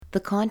The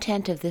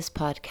content of this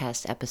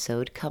podcast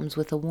episode comes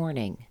with a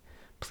warning.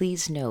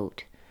 Please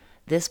note,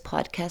 this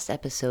podcast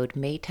episode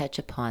may touch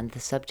upon the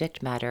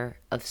subject matter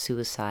of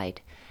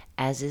suicide,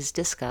 as is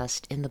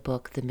discussed in the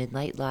book The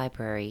Midnight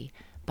Library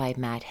by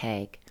Matt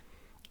Haig.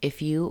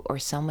 If you or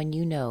someone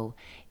you know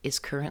is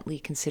currently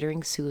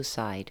considering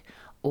suicide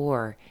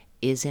or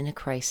is in a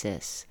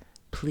crisis,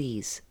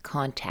 please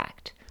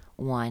contact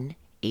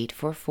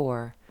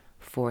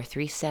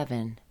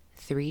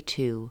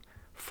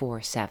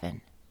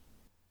 1-844-437-3247.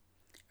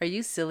 Are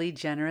you silly,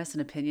 generous,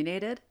 and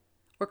opinionated?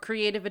 Or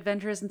creative,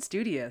 adventurous, and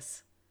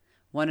studious?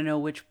 Want to know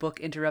which Book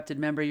Interrupted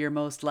member you're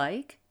most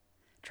like?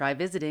 Try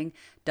visiting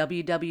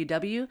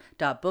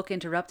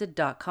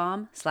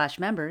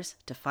www.bookinterrupted.com/members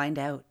to find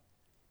out.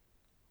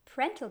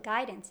 Parental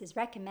guidance is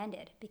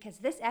recommended because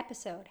this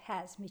episode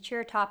has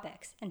mature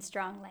topics and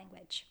strong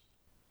language.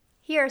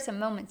 Here are some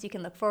moments you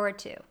can look forward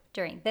to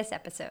during this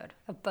episode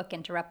of Book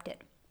Interrupted.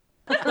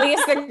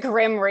 Lee's the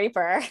Grim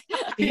Reaper.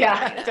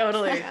 Yeah,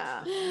 totally.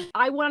 Yeah.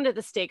 I wanted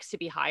the stakes to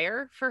be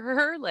higher for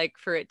her, like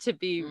for it to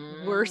be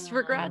worse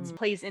regrets.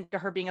 Plays into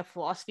her being a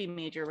philosophy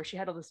major where she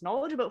had all this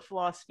knowledge about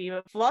philosophy,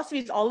 but philosophy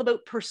is all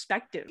about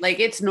perspective.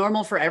 Like, it's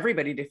normal for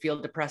everybody to feel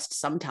depressed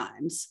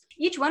sometimes.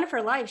 Each one of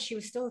her lives,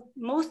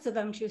 most of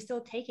them, she was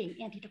still taking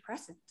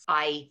antidepressants.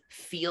 I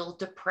feel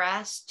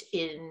depressed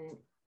in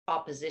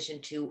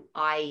opposition to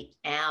I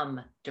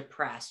am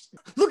depressed.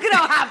 Look at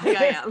how happy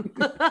I am.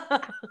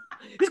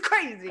 It's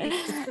crazy.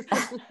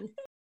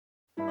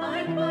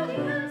 Mind, body,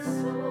 and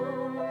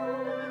soul.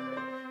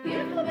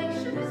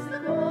 Information is the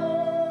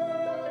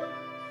goal.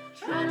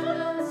 Try to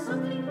learn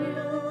something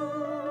new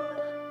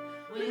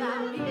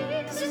without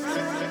being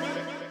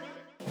distracted.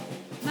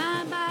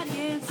 Mind, body,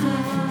 and soul.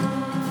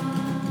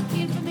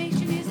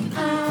 Information is the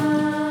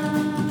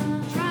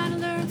goal. Try to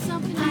learn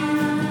something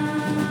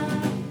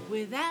new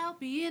without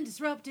being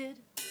disrupted.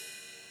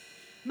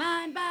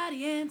 Mind,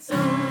 body, and soul.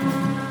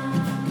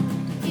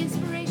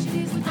 Inspiration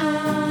is the goal.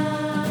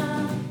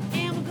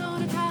 And we're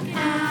gonna talk it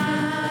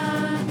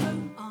out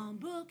on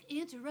Book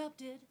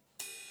Interrupted.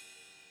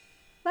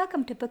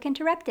 Welcome to Book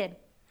Interrupted,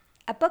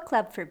 a book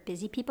club for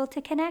busy people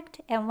to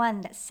connect and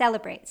one that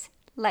celebrates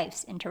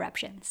life's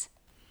interruptions.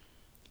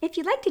 If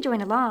you'd like to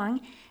join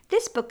along,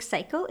 this book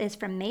cycle is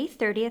from May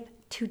 30th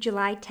to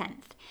July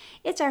 10th.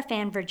 It's our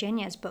fan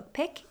Virginia's book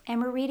pick,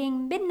 and we're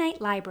reading Midnight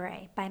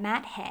Library by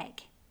Matt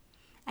Haig.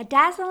 A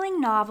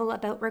dazzling novel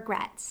about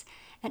regrets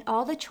and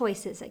all the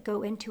choices that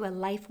go into a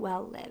life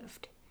well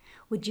lived.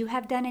 Would you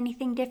have done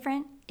anything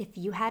different if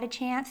you had a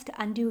chance to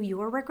undo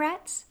your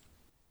regrets?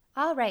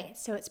 All right,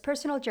 so it's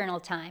personal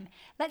journal time.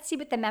 Let's see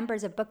what the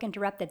members of Book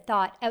Interrupted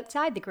thought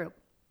outside the group.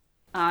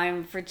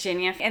 I'm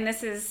Virginia, and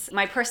this is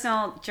my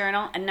personal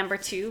journal, and number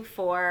 2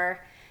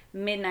 for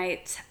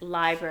Midnight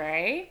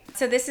Library.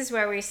 So this is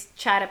where we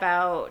chat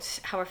about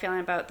how we're feeling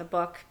about the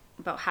book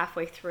about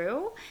halfway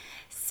through.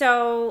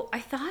 So I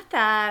thought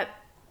that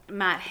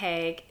Matt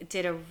Haig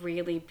did a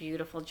really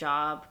beautiful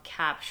job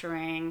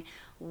capturing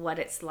what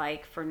it's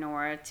like for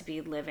Nora to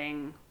be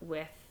living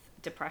with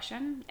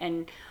depression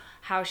and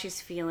how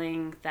she's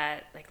feeling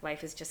that like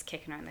life is just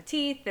kicking her in the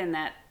teeth and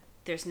that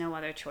there's no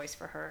other choice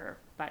for her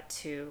but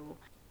to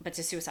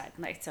suicide.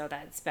 Like, so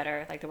that's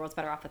better, like the world's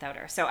better off without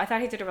her. So I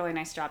thought he did a really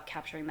nice job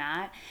capturing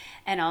that,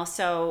 and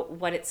also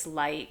what it's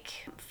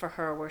like for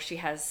her where she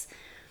has,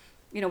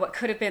 you know, what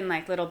could have been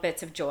like little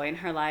bits of joy in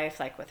her life,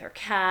 like with her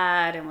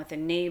cat and with a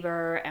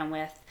neighbor and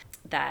with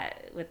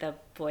the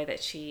boy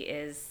that she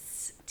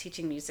is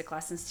teaching music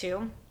lessons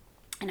to.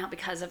 And now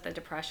because of the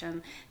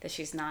depression that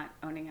she's not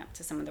owning up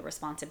to some of the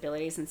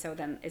responsibilities. And so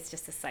then it's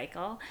just a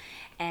cycle.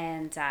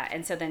 And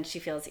so then she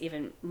feels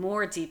even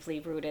more deeply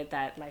rooted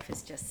that life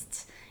is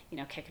just, you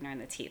know, kicking her in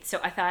the teeth.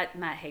 So I thought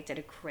Matt Haig did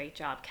a great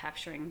job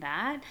capturing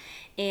that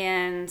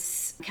and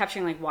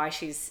capturing like why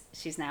she's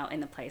now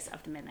in the place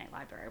of the Midnight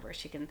Library, where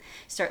she can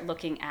start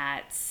looking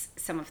at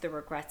some of the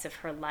regrets of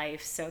her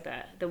life. So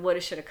the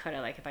woulda, shoulda,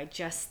 coulda, like if I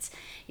just,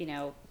 you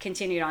know,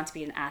 continued on to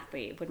be an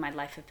athlete, would my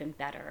life have been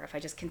better? If I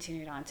just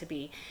continued on to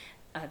be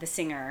the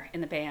singer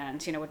in the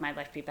band, you know, would my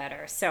life be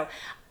better? So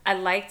I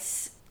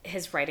liked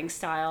his writing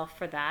style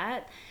for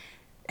that.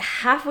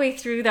 Halfway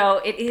through, though,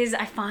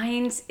 I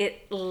find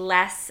it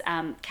less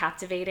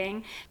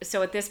captivating.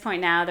 So at this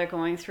point now, they're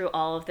going through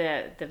all of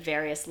the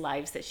various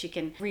lives that she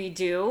can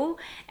redo.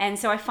 And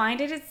so I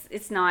find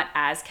it's not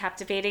as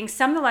captivating.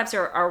 Some of the lives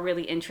are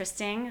really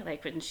interesting,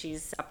 like when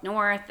she's up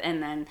north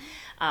and then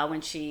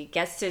when she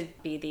gets to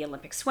be the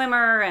Olympic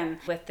swimmer and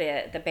with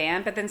the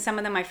band. But then some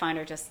of them I find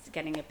are just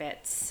getting a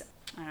bit,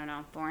 I don't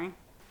know, boring.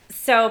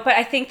 So, but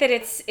I think that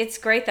it's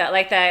great though.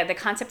 Like the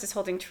concept is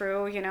holding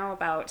true, you know,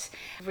 about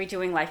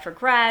redoing life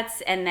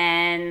regrets, and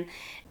then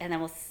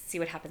we'll see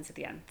what happens at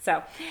the end.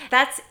 So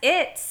that's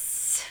it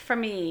for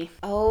me.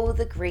 Oh,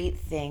 the great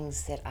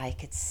things that I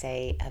could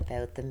say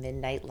about The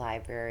Midnight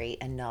Library,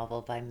 a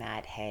novel by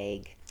Matt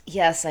Haig.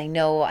 Yes, I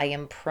know I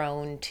am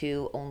prone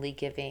to only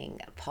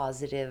giving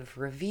positive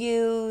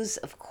reviews,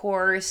 of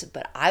course,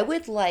 but I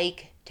would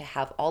like to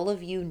have all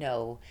of you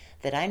know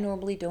that I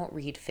normally don't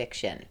read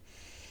fiction.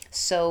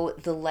 So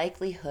the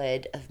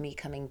likelihood of me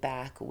coming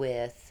back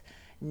with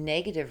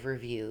negative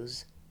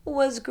reviews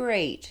was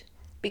great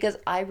because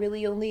I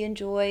really only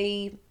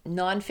enjoy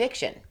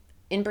nonfiction,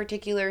 in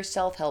particular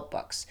self-help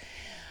books.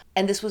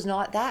 And this was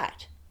not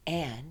that.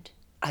 And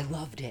I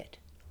loved it.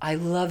 I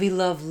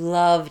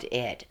loved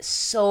it.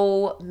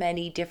 So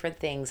many different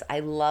things. I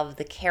love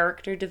the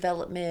character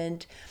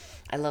development.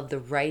 I love the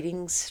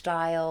writing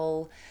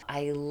style.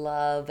 I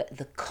love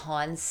the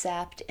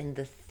concept and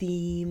the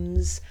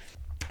themes.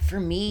 For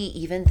me,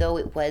 even though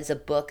it was a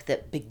book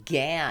that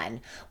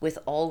began with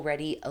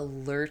already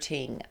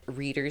alerting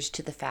readers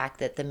to the fact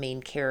that the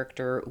main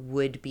character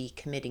would be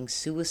committing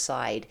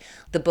suicide,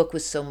 the book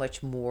was so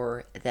much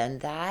more than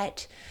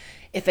that.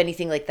 If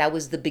anything, like that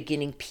was the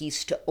beginning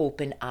piece to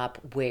open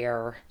up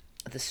where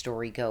the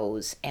story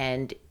goes.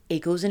 And it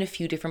goes in a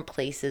few different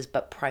places,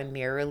 but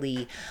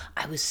primarily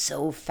I was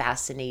so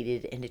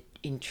fascinated and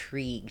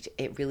intrigued.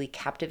 It really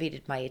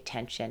captivated my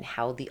attention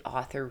how the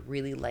author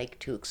really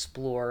liked to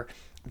explore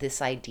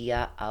this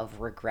idea of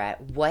regret.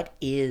 What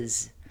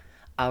is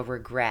a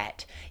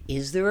regret?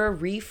 Is there a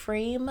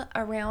reframe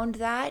around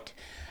that?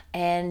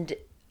 And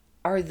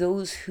are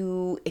those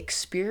who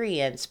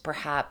experience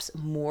perhaps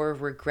more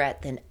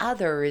regret than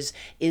others,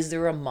 is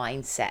there a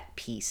mindset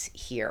piece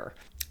here?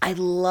 I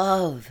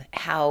love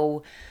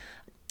how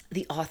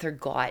the author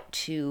got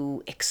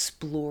to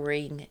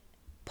exploring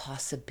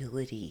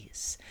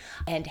possibilities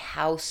and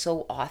how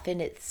so often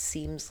it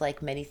seems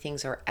like many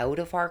things are out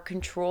of our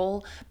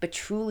control, but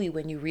truly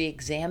when you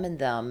re-examine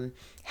them,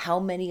 how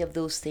many of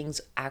those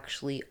things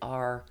actually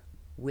are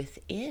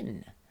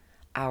within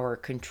our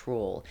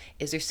control?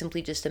 Is there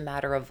simply just a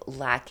matter of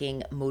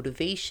lacking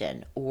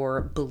motivation or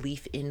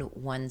belief in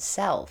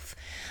oneself?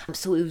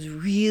 So it was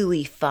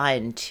really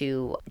fun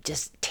to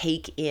just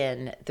take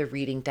in the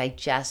reading,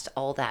 digest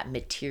all that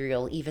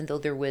material, even though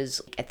there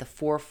was at the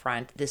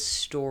forefront this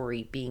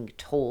story being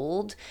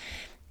told.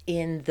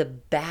 In the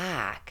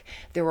back,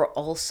 there were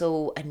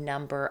also a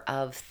number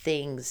of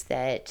things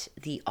that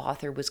the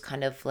author was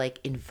kind of like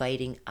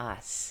inviting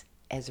us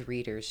as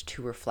readers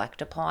to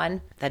reflect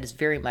upon. That is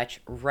very much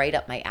right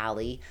up my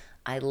alley.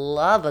 I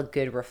love a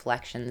good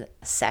reflection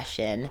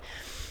session.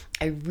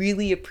 I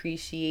really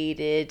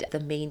appreciated the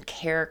main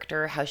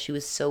character, how she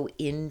was so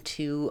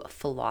into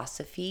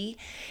philosophy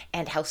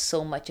and how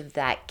so much of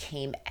that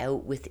came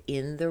out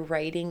within the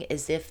writing,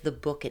 as if the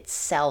book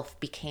itself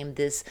became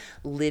this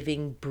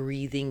living,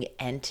 breathing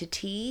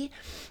entity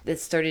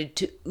that started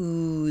to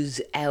ooze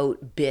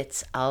out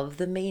bits of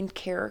the main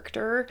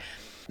character.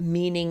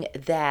 Meaning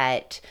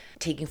that,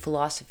 taking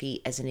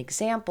philosophy as an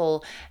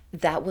example,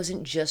 that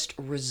wasn't just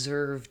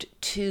reserved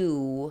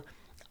to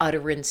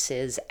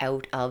utterances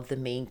out of the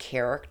main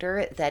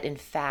character, that in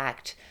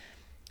fact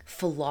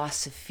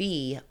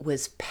philosophy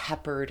was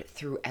peppered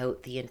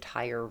throughout the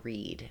entire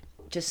read.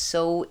 Just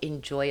so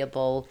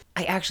enjoyable.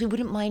 I actually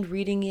wouldn't mind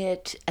reading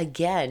it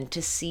again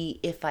to see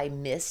if I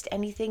missed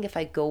anything. If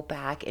I go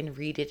back and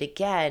read it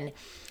again,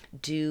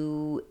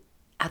 do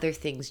other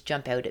things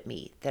jump out at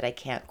me that I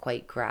can't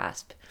quite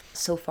grasp?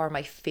 So far,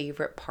 my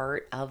favorite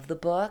part of the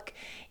book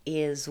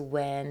is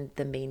when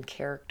the main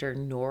character,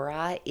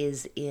 Nora,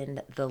 is in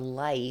the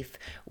life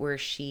where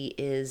she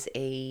is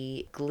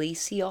a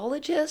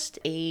glaciologist,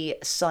 a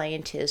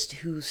scientist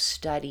who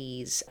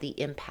studies the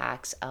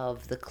impacts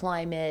of the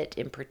climate,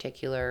 in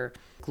particular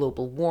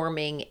global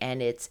warming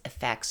and its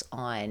effects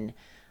on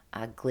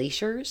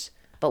glaciers.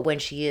 But when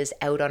she is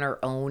out on her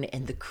own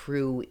and the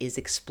crew is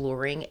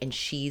exploring and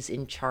she's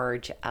in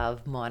charge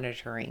of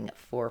monitoring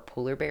for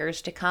polar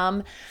bears to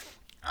come,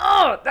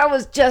 oh, that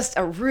was just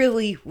a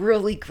really,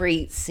 really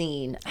great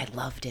scene. I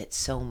loved it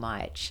so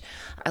much.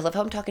 I love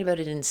how I'm talking about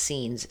it in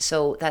scenes.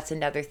 So that's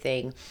another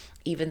thing.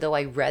 Even though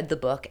I read the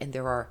book and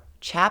there are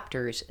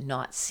chapters,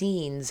 not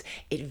scenes,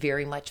 it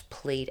very much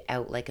played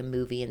out like a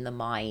movie in the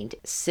mind.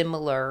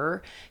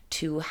 Similar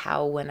to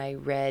how when I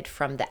read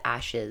From the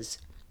Ashes,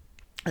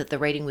 that the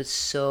writing was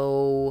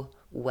so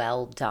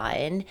well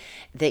done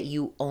that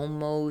you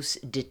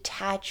almost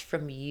detach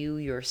from you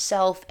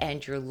yourself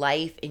and your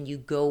life and you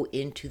go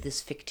into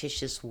this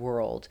fictitious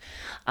world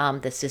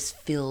that's just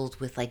filled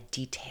with like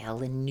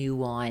detail and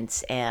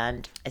nuance,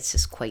 and it's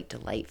just quite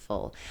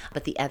delightful.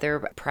 But the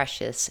other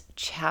precious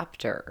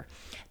chapter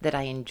that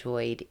I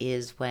enjoyed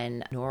is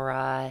when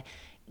Nora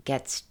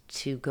gets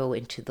to go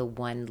into the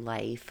one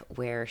life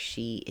where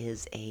she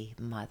is a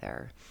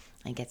mother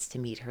and gets to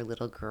meet her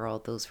little girl.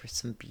 Those were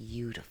some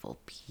beautiful,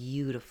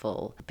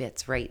 beautiful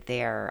bits right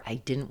there. I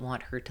didn't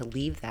want her to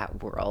leave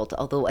that world,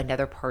 although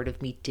another part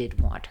of me did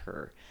want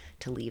her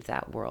to leave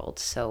that world.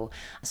 So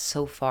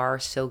far,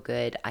 so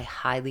good. I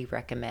highly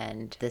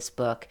recommend this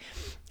book,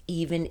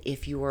 even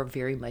if you are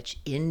very much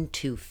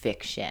into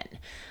fiction.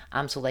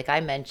 So like I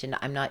mentioned,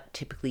 I'm not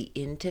typically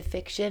into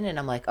fiction, and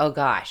I'm like, oh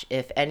gosh,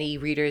 if any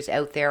readers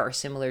out there are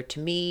similar to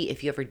me,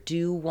 if you ever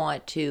do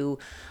want to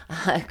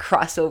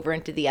cross over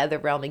into the other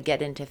realm and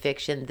get into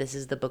fiction, this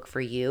is the book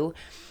for you.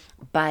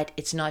 But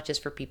it's not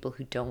just for people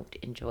who don't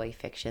enjoy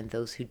fiction.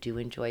 Those who do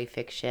enjoy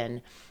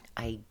fiction,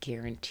 I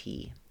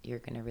guarantee you're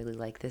going to really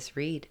like this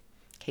read.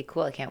 Okay,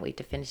 cool. I can't wait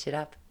to finish it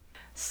up.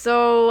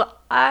 So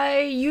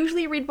I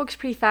usually read books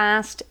pretty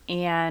fast,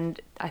 and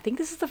I think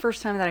this is the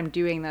first time that I'm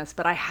doing this,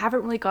 but I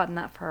haven't really gotten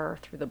that far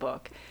through the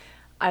book.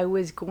 I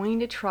was going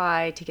to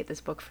try to get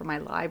this book for my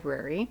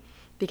library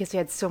because they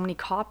had so many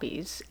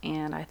copies,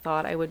 and I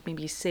thought I would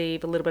maybe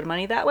save a little bit of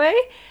money that way.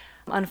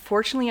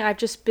 Unfortunately, I've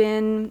just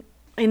been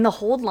in the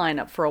hold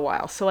lineup for a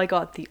while, so I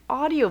got the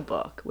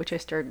audiobook, which I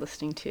started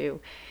listening to,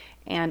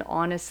 and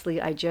honestly,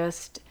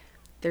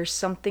 there's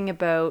something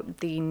about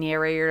the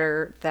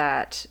narrator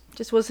that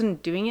just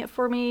wasn't doing it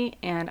for me.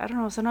 And I don't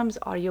know, sometimes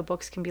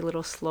audiobooks can be a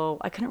little slow.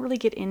 I couldn't really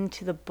get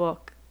into the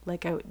book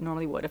like I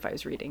normally would if I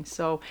was reading.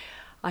 So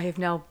I have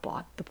now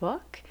bought the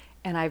book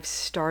and I've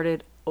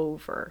started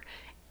over.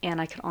 And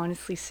I can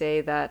honestly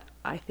say that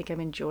I think I'm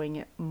enjoying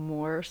it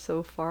more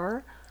so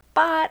far.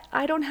 But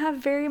I don't have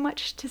very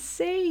much to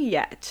say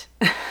yet.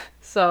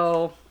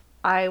 So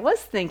I was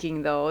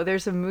thinking, though,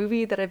 there's a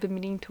movie that I've been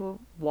meaning to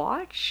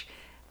watch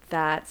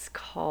that's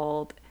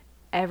called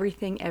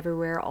Everything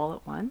Everywhere All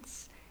at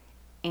Once,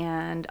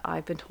 and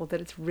I've been told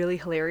that it's really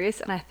hilarious,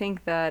 and I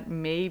think that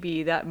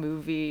maybe that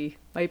movie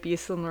might be a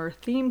similar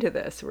theme to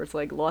this, where it's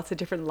like lots of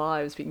different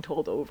lives being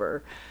told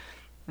over.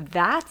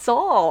 That's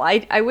all.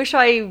 I wish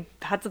I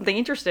had something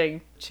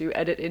interesting to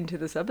edit into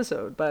this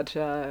episode, but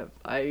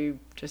I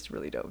just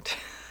really don't.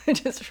 I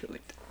just really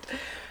don't.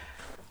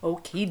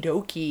 Okie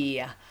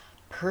dokie.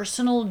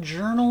 Personal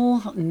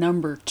journal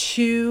number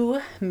 2,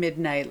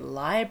 Midnight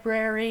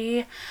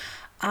Library.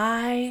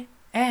 I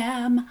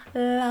am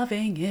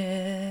loving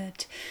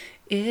it.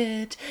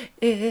 It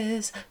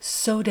is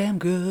so damn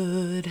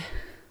good.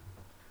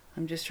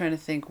 I'm just trying to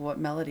think what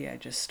melody I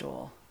just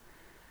stole.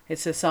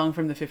 It's a song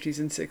from the 50s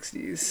and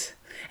 60s.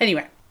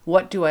 Anyway,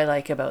 what do I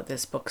like about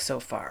this book so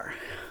far?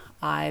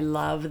 I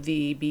love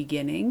the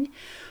beginning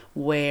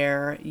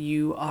where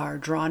you are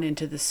drawn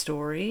into the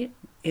story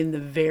in the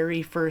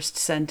very first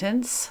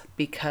sentence,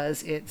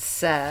 because it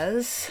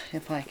says,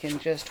 if I can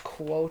just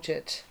quote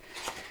it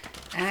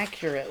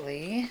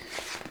accurately,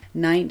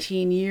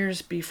 19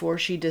 years before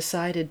she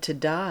decided to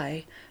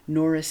die,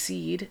 Nora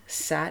Seed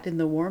sat in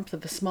the warmth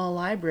of a small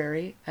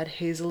library at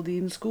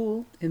Hazeldene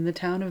School in the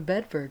town of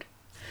Bedford.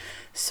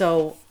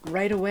 So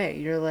right away,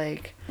 you're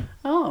like,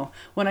 oh,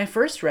 when I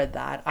first read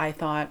that, I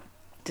thought,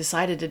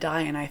 decided to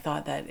die, and I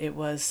thought that it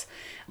was,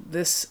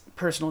 this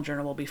personal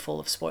journal will be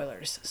full of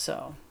spoilers,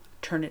 so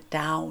turn it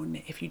down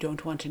if you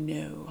don't want to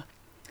know.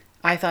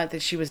 I thought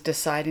that she was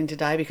deciding to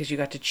die because you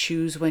got to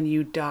choose when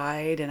you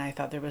died, and I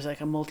thought there was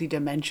like a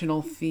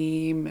multi-dimensional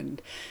theme,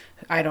 and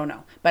I don't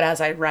know. But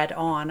as I read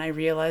on, I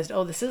realized,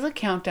 oh, this is a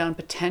countdown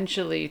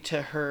potentially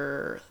to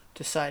her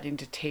deciding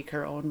to take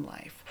her own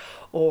life,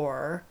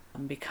 or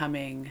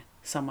becoming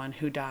someone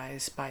who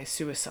dies by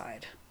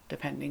suicide,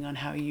 depending on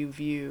how you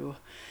view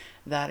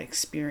that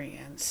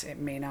experience. It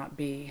may not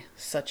be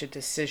such a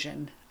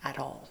decision at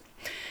all.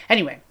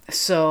 Anyway,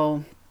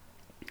 so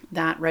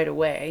that right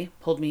away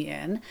pulled me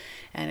in,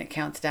 and it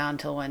counts down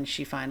till when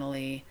she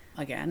finally,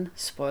 again,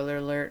 spoiler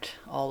alert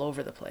all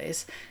over the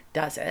place,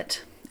 does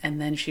it. And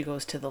then she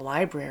goes to the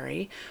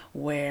library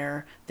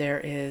where there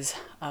is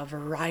a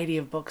variety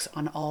of books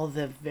on all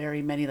the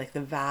very many, like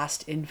the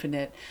vast,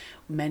 infinite,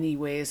 many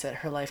ways that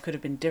her life could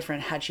have been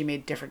different had she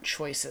made different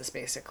choices,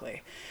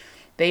 basically.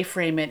 They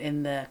frame it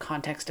in the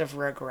context of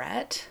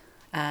regret,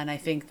 and I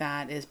think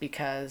that is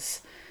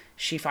because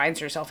she finds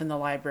herself in the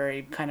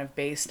library kind of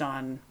based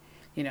on,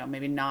 you know,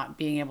 maybe not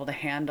being able to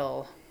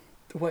handle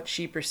what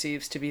she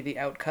perceives to be the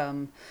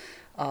outcome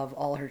of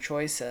all her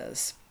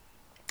choices.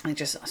 And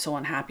just so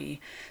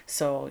unhappy.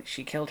 So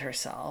she killed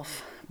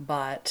herself,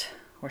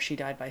 or she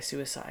died by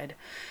suicide.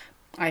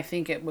 I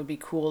think it would be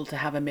cool to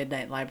have a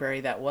midnight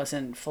library that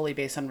wasn't fully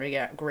based on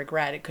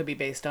regret. It could be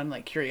based on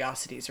like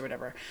curiosities or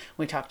whatever.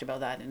 We talked about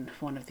that in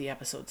one of the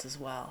episodes as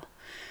well.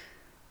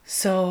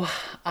 So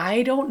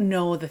I don't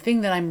know. The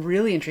thing that I'm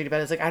really intrigued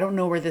about is like, I don't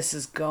know where this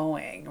is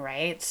going,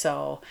 right?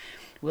 So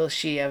will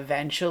she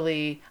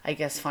eventually, I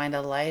guess, find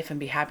a life and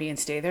be happy and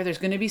stay there? There's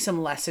going to be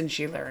some lessons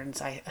she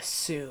learns, I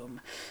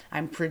assume.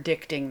 I'm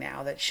predicting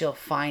now that she'll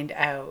find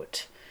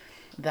out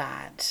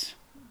that,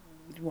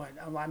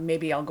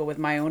 maybe I'll go with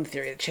my own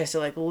theory, that she has to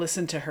like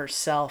listen to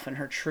herself and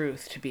her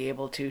truth to be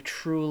able to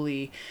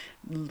truly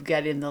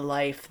get in the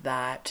life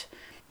that,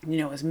 you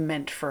know, is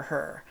meant for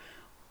her.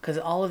 Because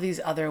all of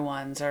these other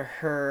ones are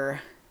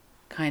her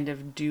kind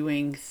of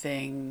doing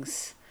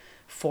things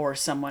for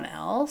someone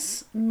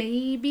else,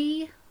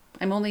 maybe.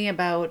 I'm only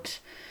about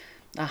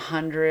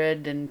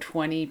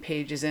 120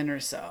 pages in or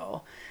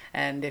so.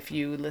 And if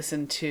you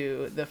listen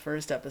to the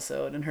first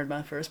episode and heard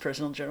my first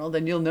personal journal,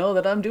 then you'll know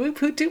that I'm doing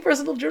 2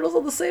 personal journals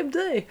on the same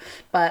day.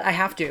 But I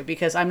have to,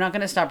 because I'm not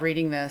going to stop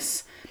reading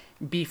this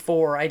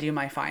before I do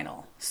my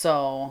final.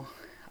 So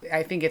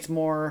I think it's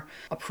more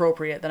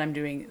appropriate that I'm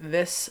doing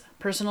this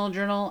personal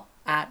journal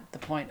at the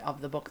point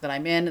of the book that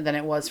I'm in than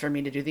it was for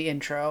me to do the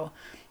intro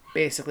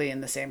basically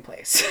in the same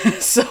place.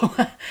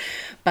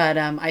 But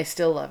I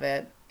still love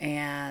it,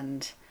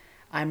 and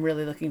I'm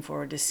really looking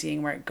forward to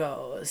seeing where it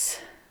goes.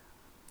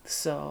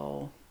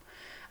 So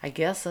I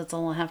guess that's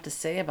all I have to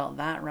say about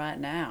that right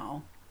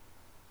now.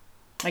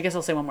 I guess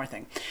I'll say one more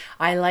thing.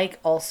 I like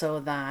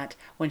also that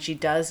when she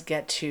does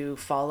get to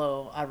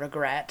follow a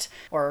regret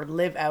or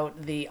live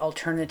out the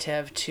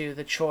alternative to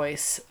the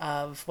choice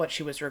of what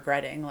she was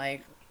regretting,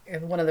 like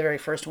one of the very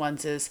first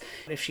ones is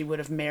if she would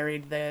have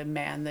married the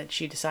man that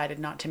she decided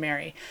not to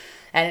marry.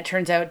 And it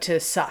turns out to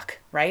suck,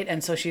 right?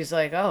 And so she's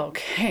like, oh,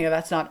 okay,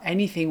 that's not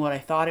anything what I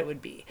thought it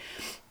would be.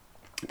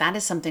 That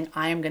is something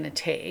I am going to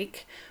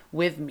take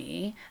with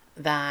me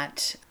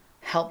that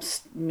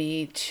helps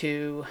me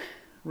to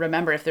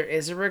remember if there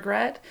is a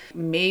regret,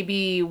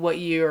 maybe what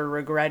you're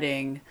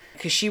regretting,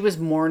 because she was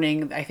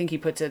mourning, I think he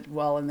puts it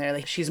well in there,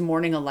 like she's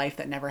mourning a life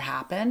that never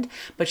happened,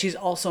 but she's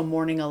also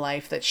mourning a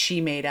life that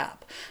she made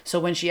up. So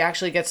when she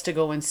actually gets to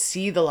go and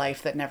see the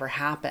life that never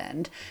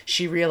happened,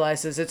 she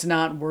realizes it's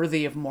not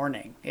worthy of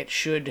mourning. It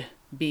should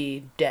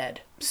be dead.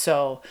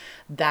 So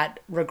that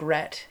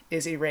regret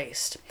is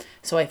erased.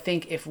 So I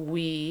think if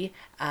we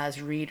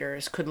as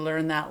readers could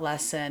learn that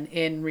lesson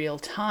in real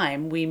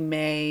time, we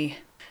may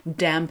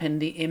dampen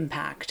the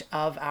impact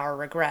of our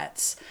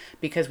regrets,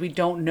 because we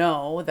don't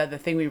know that the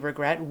thing we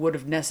regret would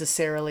have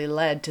necessarily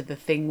led to the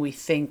thing we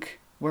think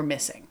we're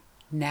missing.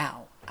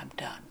 Now I'm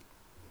done.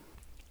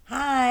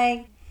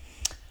 Hi.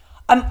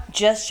 I'm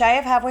just shy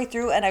of halfway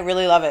through and I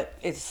really love it.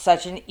 It's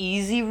such an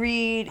easy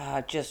read.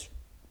 Just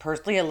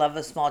personally, I love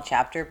a small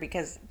chapter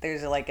because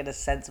there's like a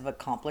sense of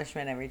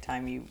accomplishment every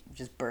time you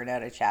just burn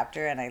out a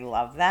chapter, and I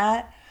love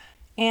that.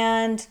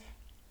 And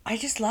I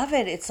just love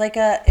it. It's like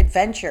a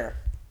adventure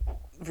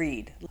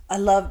read. I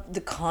love the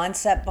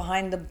concept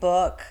behind the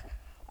book.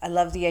 I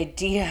love the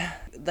idea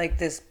like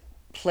this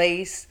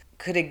place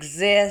could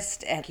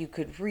exist and you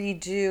could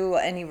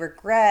redo any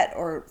regret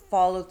or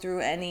follow through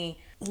any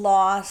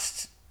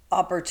lost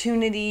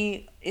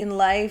opportunity in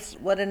life.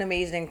 What an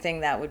amazing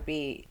thing that would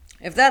be.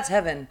 If that's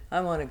heaven,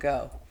 I want to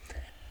go.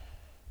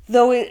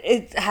 Though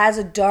it has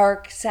a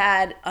dark,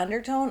 sad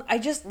undertone, I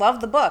just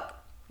love the book.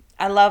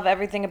 I love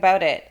everything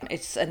about it.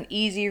 It's an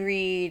easy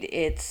read.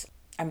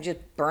 I'm just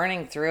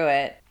burning through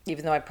it,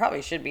 even though I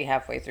probably should be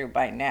halfway through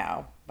by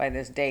now, by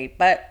this date,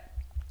 but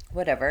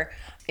whatever.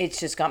 It's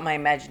just got my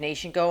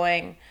imagination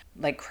going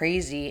like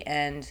crazy,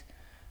 and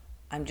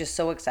I'm just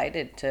so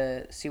excited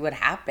to see what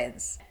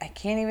happens. I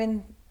can't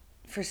even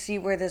foresee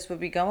where this would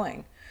be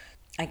going.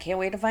 I can't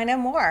wait to find out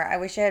more. I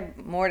wish I had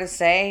more to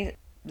say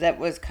that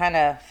was kind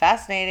of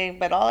fascinating,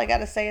 but all I got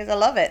to say is I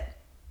love it.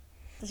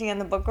 See you on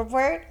the book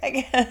report, I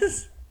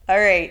guess. All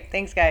right.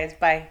 Thanks, guys.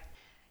 Bye.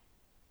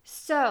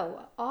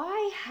 So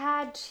I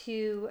had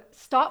to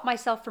stop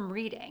myself from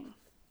reading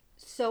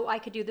so I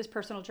could do this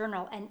personal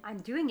journal. And I'm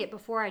doing it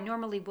before I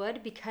normally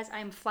would because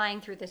I'm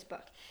flying through this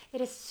book. It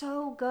is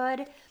so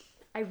good.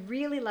 I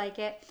really like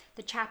it.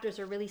 The chapters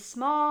are really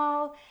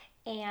small,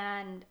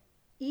 and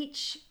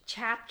each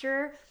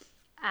chapter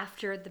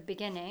after the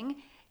beginning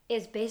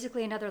is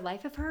basically another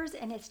life of hers.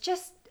 And it's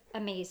just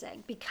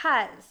amazing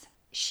because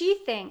she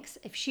thinks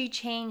if she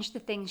changed the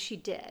things she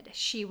did,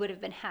 she would have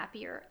been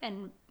happier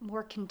and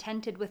more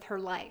contented with her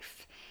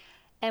life.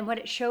 And what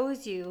it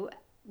shows you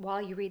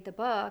while you read the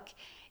book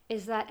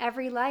is that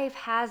every life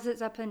has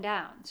its ups and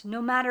downs,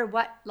 no matter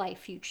what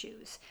life you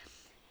choose.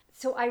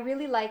 So I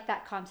really like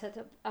that concept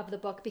of the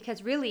book,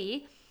 because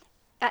really,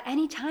 at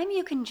any time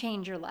you can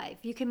change your life.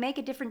 You can make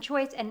a different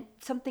choice and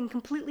something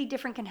completely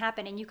different can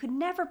happen. And you could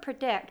never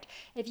predict,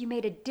 if you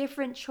made a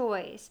different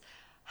choice,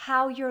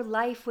 how your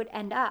life would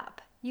end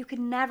up. You could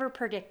never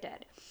predict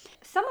it.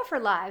 Some of her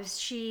lives,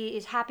 she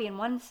is happy in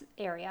one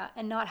area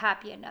and not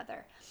happy in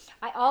another.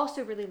 I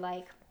also really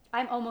like,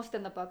 I'm almost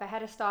in the book. I had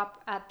to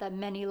stop at the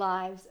Many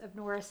Lives of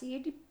Nora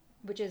Seed,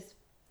 which is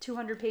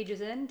 200 pages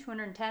in,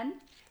 210,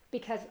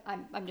 because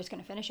I'm just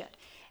going to finish it.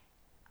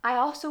 I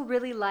also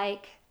really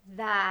like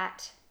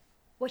that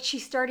what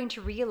she's starting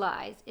to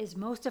realize is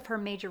most of her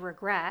major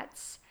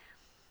regrets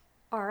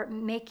are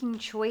making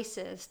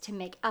choices to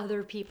make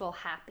other people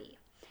happy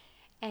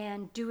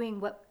and doing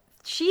what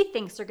she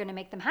thinks are going to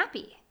make them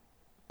happy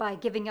by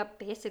giving up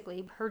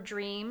basically her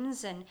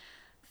dreams and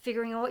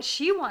figuring out what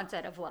she wants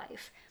out of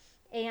life.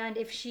 And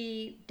if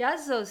she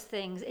does those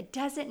things, it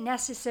doesn't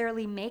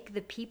necessarily make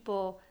the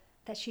people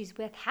that she's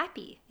with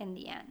happy in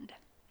the end,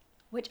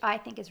 which I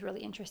think is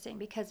really interesting,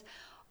 because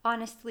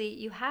honestly,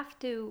 you have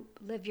to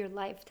live your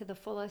life to the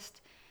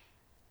fullest.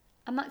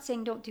 I'm not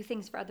saying don't do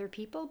things for other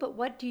people, but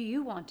what do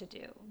you want to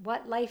do?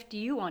 What life do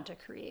you want to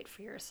create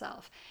for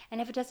yourself?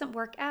 And if it doesn't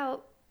work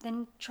out,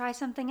 then try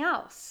something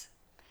else.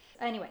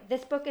 Anyway,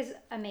 this book is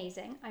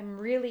amazing. I'm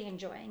really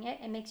enjoying it.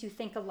 It makes you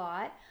think a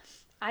lot.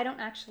 I don't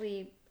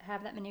actually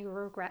have that many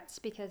regrets,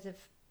 because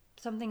if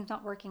something's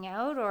not working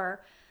out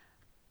or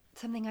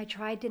something I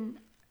tried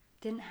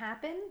didn't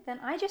happen, then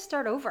I just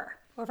start over.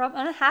 Or if I'm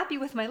unhappy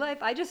with my life,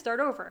 I just start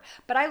over.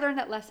 But I learned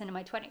that lesson in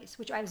my 20s,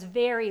 which I was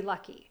very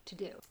lucky to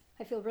do.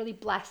 I feel really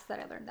blessed that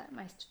I learned that in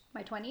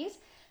my 20s,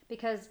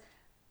 because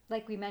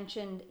like we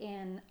mentioned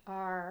in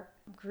our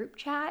group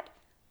chat,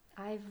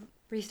 I've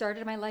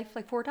restarted my life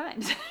like 4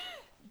 times.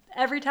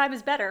 Every time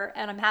is better,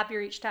 and I'm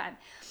happier each time.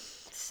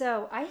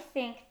 So I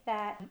think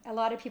that a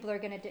lot of people are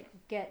going to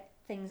get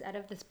things out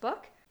of this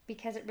book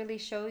because it really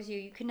shows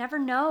you can never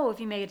know if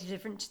you make a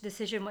different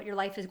decision what your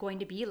life is going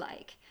to be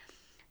like.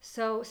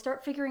 So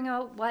start figuring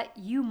out what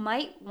you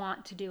might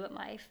want to do in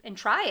life and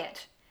try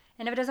it.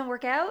 And if it doesn't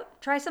work out,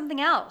 try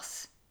something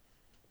else.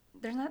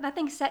 There's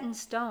nothing set in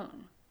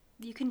stone.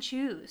 You can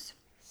choose.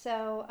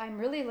 So I'm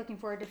really looking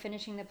forward to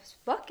finishing this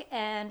book,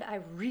 and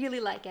I really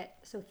like it.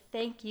 So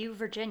thank you,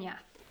 Virginia.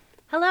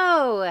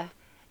 Hello.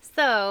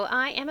 So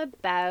I am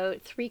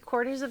about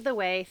 3/4 of the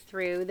way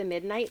through The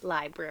Midnight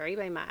Library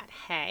by Matt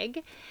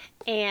Haig,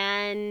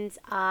 and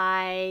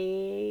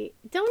I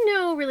don't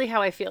know really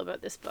how I feel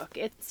about this book.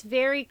 It's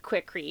very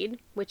quick read,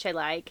 which I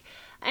like,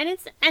 and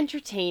it's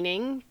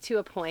entertaining to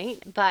a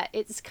point, but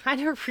it's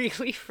kind of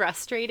really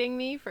frustrating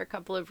me for a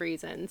couple of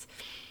reasons.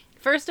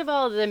 First of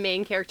all, the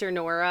main character,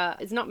 Nora,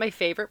 is not my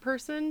favorite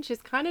person.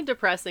 She's kind of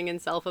depressing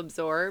and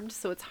self-absorbed,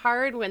 so it's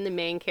hard when the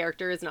main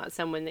character is not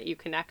someone that you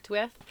connect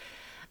with.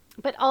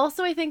 But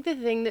also, I think the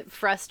thing that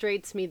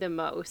frustrates me the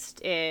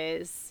most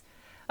is...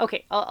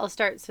 Okay, I'll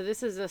start. So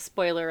this is a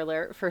spoiler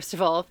alert, first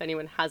of all, if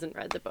anyone hasn't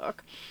read the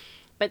book.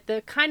 But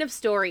the kind of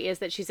story is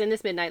that she's in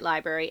this midnight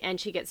library and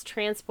she gets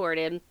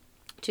transported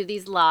to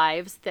these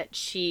lives that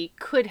she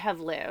could have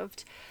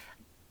lived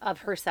of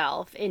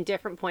herself in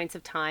different points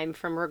of time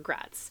from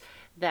regrets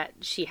that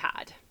she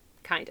had,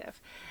 kind of.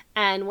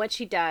 And what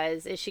she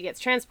does is she gets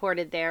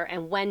transported there,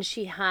 and when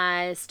she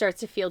starts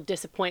to feel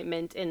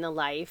disappointment in the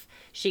life,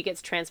 she gets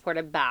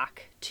transported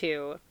back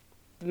to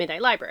the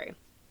Midnight Library.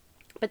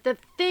 But the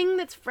thing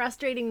that's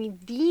frustrating me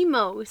the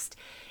most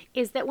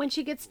is that when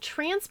she gets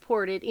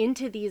transported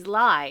into these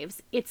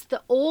lives, it's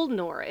the old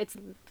Nora. It's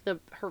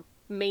her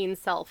main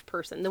self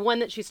person, the one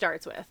that she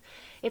starts with.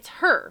 It's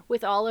her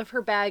with all of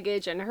her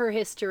baggage and her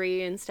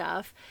history and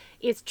stuff.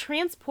 It's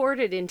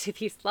transported into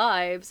these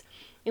lives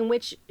in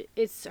which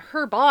it's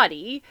her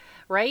body,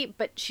 right?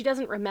 But she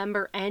doesn't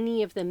remember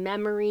any of the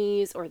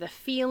memories or the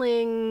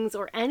feelings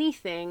or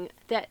anything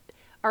that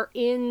are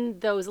in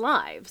those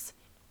lives.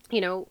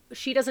 You know,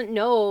 she doesn't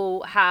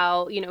know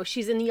how, you know,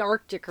 she's in the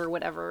Arctic or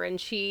whatever,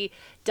 and she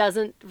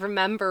doesn't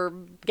remember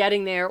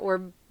getting there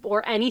or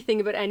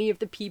anything about any of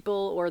the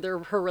people or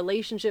her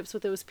relationships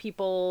with those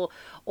people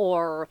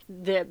or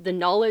the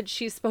knowledge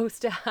she's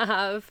supposed to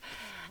have.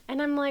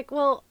 And I'm like,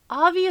 well,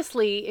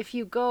 obviously, if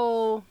you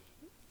go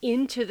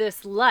into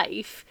this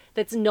life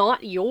that's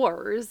not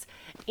yours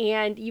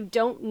and you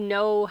don't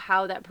know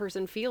how that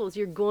person feels,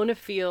 you're going to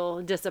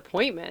feel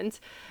disappointment.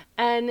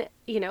 And,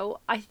 you know,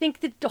 I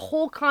think that the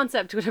whole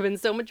concept would have been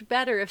so much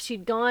better if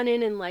she'd gone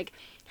in and like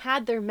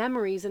had their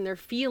memories and their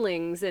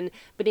feelings and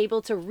been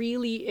able to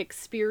really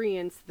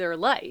experience their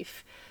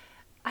life.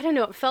 I don't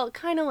know, it felt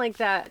kind of like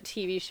that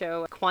TV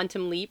show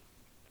Quantum Leap.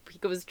 He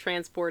goes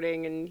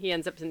transporting and he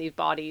ends up in these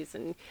bodies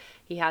and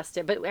he has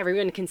to, but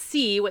everyone can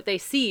see what they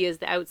see is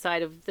the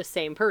outside of the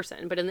same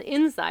person, but in the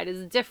inside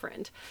is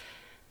different.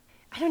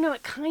 I don't know,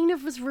 it kind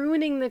of was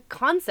ruining the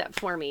concept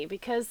for me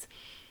because,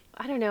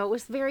 I don't know, it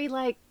was very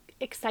like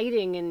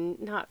exciting and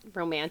not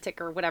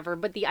romantic or whatever,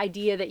 but the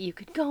idea that you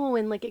could go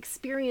and like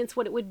experience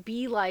what it would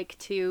be like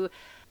to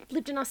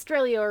lived in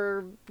Australia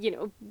or, you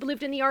know,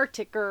 lived in the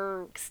Arctic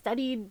or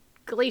studied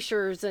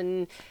glaciers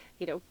and,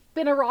 you know,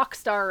 been a rock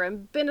star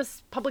and been a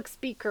public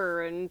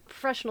speaker and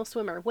professional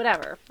swimmer,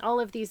 whatever. All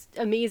of these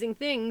amazing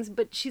things,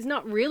 but she's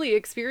not really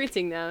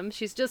experiencing them.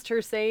 She's just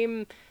her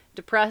same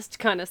depressed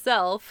kind of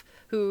self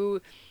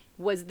who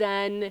was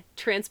then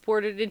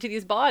transported into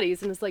these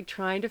bodies and is like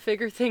trying to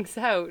figure things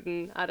out.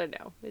 And I don't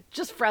know, it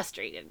just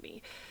frustrated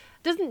me.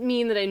 Doesn't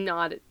mean that I'm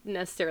not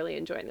necessarily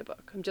enjoying the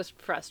book. I'm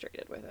just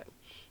frustrated with it.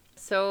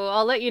 So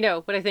I'll let you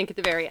know what I think at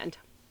the very end.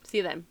 See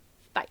you then.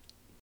 Bye.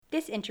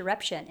 This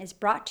interruption is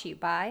brought to you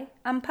by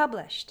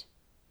Unpublished.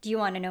 Do you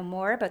want to know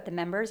more about the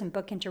members in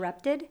Book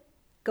Interrupted?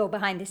 Go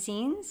behind the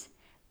scenes?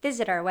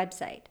 Visit our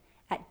website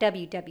at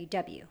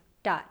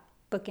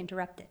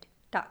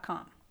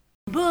www.bookinterrupted.com.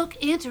 Book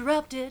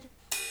Interrupted.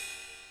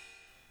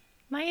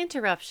 My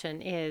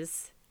interruption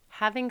is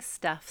having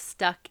stuff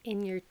stuck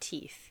in your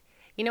teeth.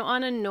 You know,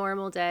 on a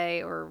normal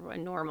day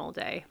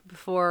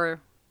before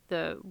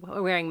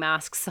wearing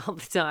masks all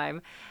the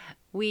time,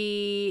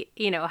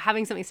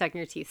 having something stuck in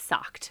your teeth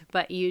sucked,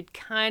 but you'd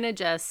kind of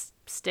just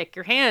stick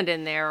your hand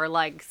in there or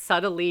like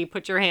subtly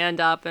put your hand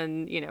up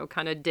and, you know,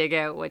 kind of dig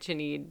out what you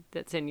need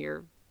that's in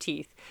your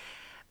teeth.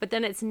 But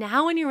then it's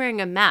now when you're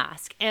wearing a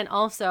mask, and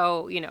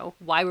also, you know,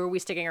 why were we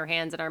sticking our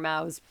hands in our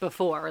mouths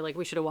before? Like,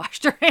 we should have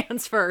washed our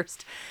hands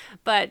first.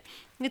 But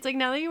it's like,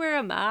 now that you wear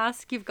a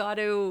mask, you've got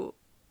to,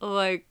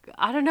 like,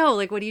 I don't know,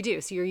 like, what do you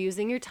do? So you're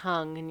using your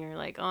tongue and you're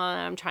like, oh,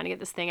 I'm trying to get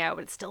this thing out,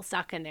 but it's still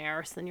stuck in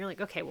there. So then you're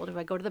like, okay, well, do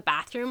I go to the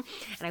bathroom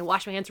and I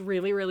wash my hands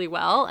really, really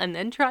well and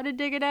then try to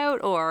dig it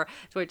out? Or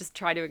do I just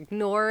try to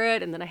ignore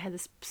it? And then I had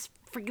this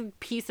freaking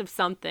piece of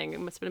something, it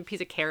must have been a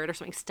piece of carrot or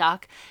something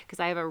stuck, because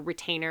I have a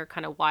retainer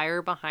kind of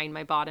wire behind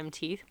my bottom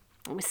teeth.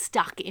 I was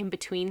stuck in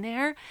between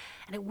there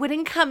and it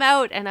wouldn't come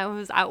out, and I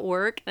was at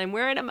work and I'm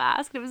wearing a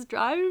mask and it was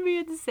driving me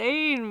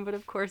insane. But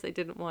of course I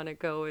didn't want to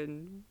go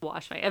and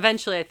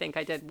eventually I think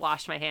I did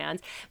wash my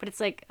hands, but it's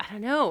like, I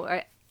don't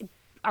know.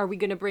 Are we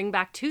going to bring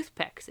back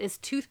toothpicks? Is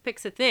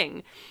toothpicks a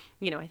thing?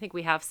 I think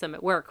we have some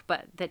at work,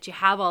 but that you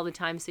have all the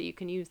time so you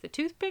can use the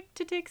toothpick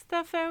to take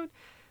stuff out.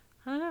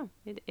 I don't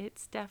know.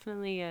 It's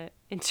definitely an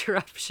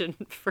interruption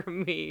for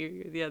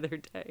me the other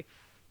day.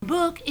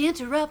 Book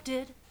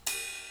interrupted.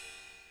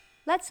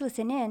 Let's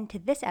listen in to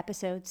this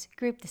episode's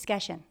group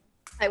discussion.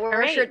 I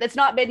wore a shirt that's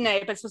not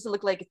midnight, but it's supposed to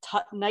look like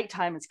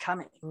nighttime is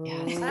coming.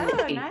 Yes.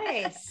 Oh,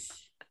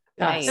 nice.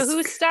 Nice. So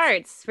who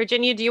starts?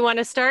 Virginia, do you want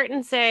to start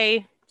and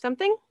say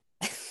something?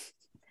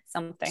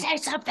 Something. Say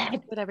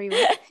something. Whatever you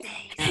want.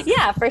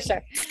 Yeah, for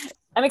sure.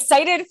 I'm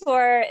excited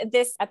for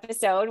this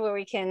episode where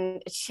we can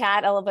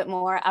chat a little bit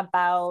more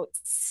about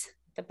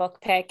the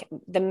book pick,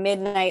 The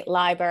Midnight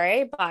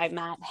Library by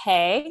Matt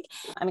Haig.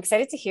 I'm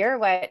excited to hear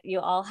what you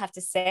all have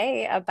to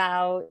say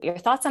about your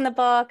thoughts on the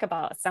book,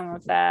 about some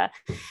of the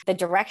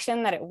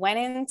direction that it went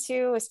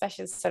into,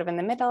 especially sort of in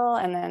the middle,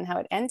 and then how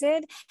it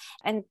ended.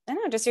 And I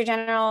don't know, just your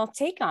general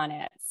take on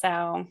it.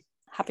 So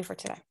happy for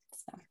today.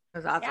 So, It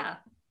was awesome. Yeah.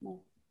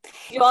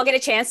 you all get a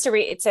chance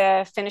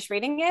to finish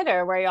reading it,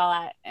 or where you all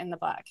at in the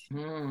book?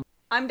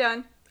 I'm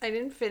done. I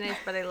didn't finish,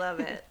 but I love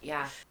it.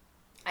 Yeah.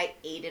 I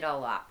ate it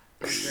all up.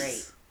 It was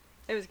great.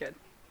 It was good.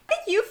 I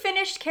think you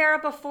finished Kara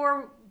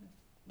before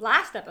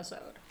last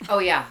episode. Oh,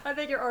 yeah. I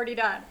think you're already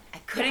done. I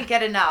couldn't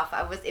get enough.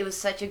 It was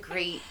such a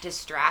great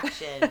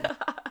distraction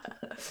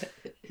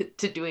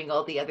to doing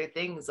all the other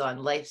things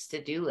on life's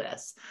to-do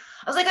list.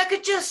 I was like, I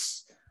could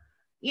just,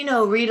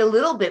 read a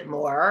little bit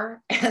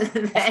more and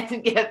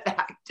then get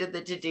back to the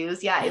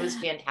to-dos. Yeah, it was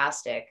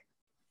fantastic.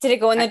 Did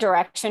it go in the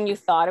direction you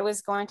thought it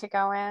was going to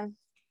go in?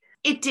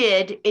 It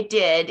did.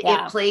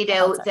 Yeah, It played that's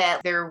out it.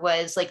 that there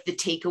was like the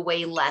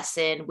takeaway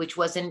lesson, which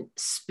wasn't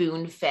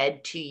spoon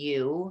fed to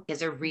you.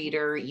 As a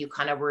reader, you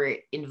kind of were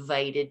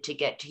invited to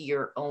get to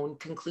your own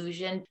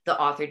conclusion. The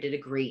author did a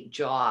great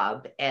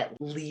job at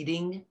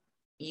leading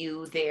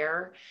you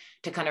there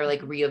to kind of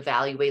like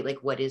reevaluate like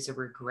what is a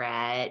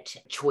regret,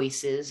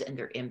 choices and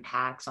their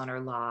impacts on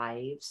our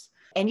lives.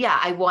 And yeah,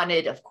 I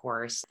wanted, of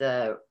course,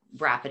 the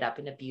wrap it up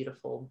in a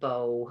beautiful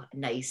bow,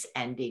 nice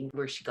ending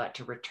where she got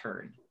to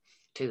return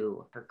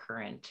to her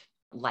current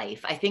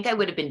life. I think I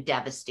would have been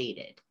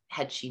devastated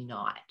had she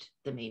not,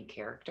 the main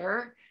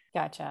character.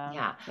 Gotcha.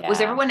 Yeah. Was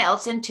everyone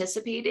else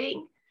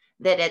anticipating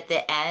that at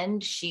the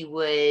end she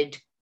would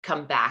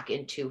come back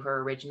into her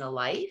original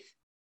life?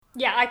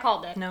 Yeah, I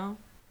called it. No.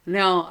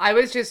 No, I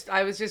was just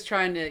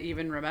trying to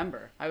even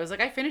remember. I was like,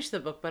 I finished the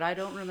book, but I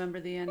don't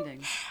remember the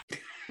ending.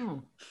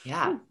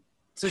 Yeah.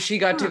 So she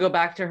got to go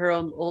back to her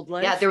own old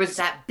life. Yeah, there was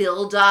that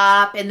build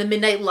up and the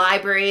Midnight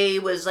Library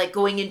was like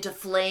going into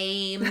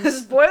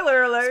flames.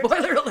 Spoiler alert.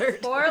 Spoiler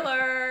alert.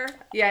 Spoiler.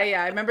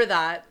 Yeah, I remember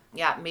that.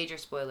 Yeah, major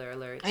spoiler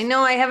alerts. I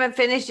know I haven't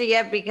finished it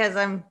yet because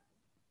I'm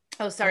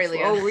Oh, sorry, a Leah.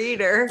 slow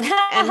reader.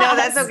 And no,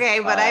 that's okay.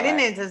 But I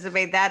didn't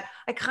anticipate that.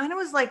 I kind of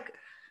was like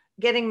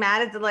getting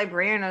mad at the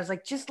librarian. I was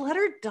like, just let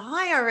her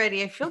die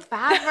already. I feel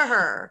bad for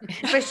her.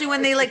 Especially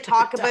when they like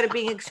talk about it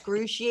being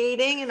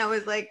excruciating. And I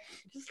was like,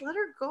 just let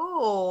her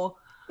go.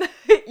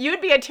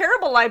 You'd be a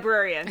terrible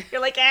librarian.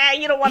 You're like,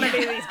 you don't want to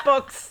read these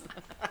books.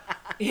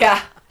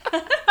 Yeah.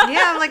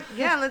 Yeah, I'm like,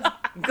 yeah, let's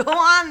go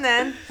on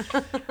then.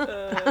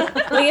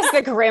 Leah's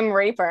the Grim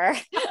Reaper.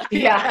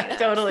 Yeah,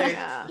 Totally.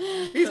 Yeah.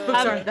 These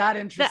books aren't that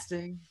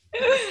interesting.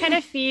 Kind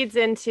of feeds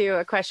into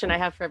a question I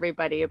have for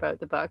everybody about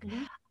the book.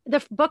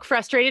 The book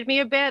frustrated me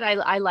a bit.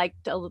 I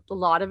liked a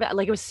lot of it.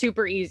 Like, it was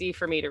super easy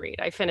for me to read.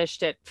 I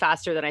finished it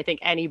faster than I think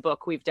any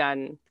book we've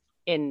done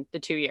in the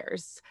 2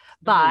 years,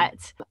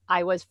 but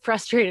I was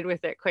frustrated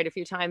with it quite a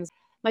few times.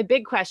 My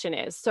big question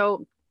is,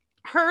 so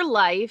her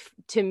life,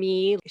 to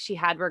me, she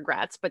had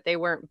regrets, but they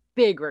weren't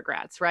big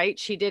regrets, right?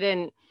 She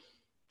didn't,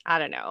 I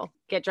don't know,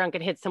 get drunk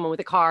and hit someone with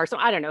a car. So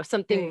I don't know,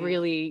 something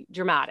really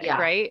dramatic,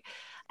 right?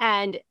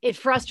 And it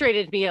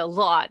frustrated me a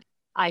lot.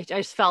 I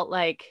just felt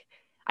like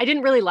I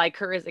didn't really like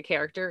her as a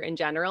character in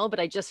general,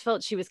 but I just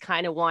felt she was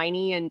kind of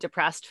whiny and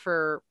depressed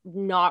for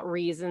not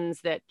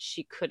reasons that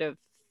she could have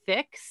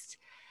fixed.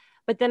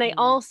 But then I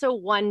also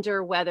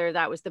wonder whether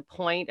that was the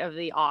point of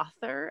the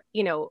author.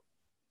 You know,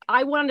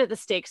 I wanted the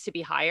stakes to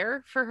be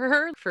higher for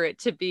her, for it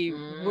to be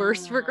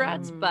worse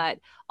regrets, but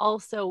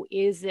also,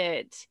 is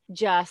it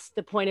just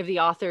the point of the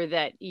author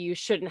that you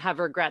shouldn't have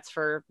regrets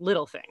for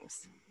little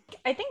things?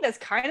 I think that's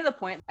kind of the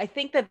point. I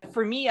think that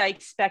for me, I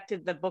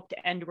expected the book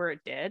to end where it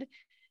did.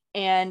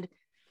 And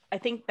I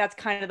think that's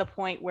kind of the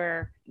point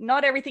where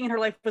not everything in her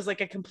life was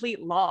like a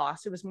complete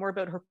loss. It was more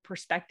about her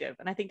perspective.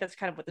 And I think that's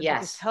kind of what the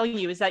book is telling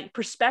you, is that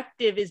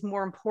perspective is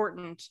more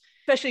important,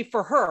 especially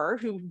for her,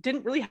 who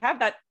didn't really have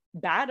that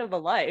bad of a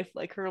life.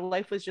 Like, her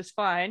life was just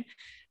fine,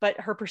 but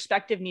her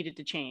perspective needed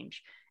to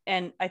change.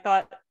 And I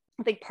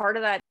think part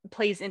of that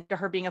plays into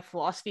her being a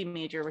philosophy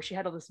major, where she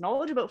had all this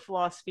knowledge about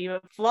philosophy,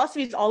 but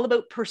philosophy is all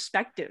about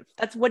perspective.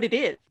 That's what it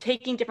is,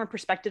 taking different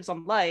perspectives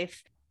on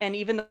life. And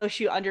even though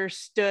she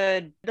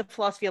understood the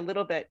philosophy a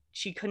little bit,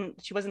 she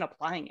wasn't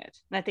applying it.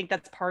 And I think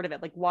that's part of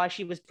it, like why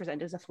she was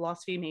presented as a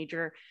philosophy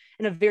major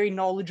and a very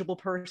knowledgeable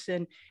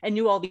person and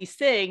knew all these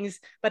things,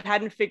 but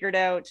hadn't figured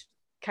out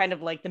kind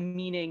of like the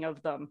meaning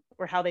of them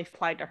or how they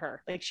applied to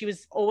her. Like she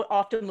was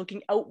often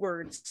looking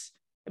outwards.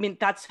 I mean,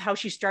 that's how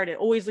she started,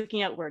 always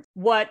looking outwards.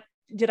 What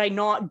did I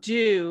not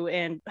do?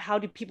 And how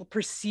do people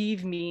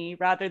perceive me,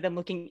 rather than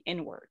looking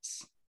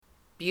inwards?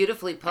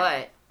 Beautifully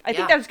put. I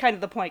think that was kind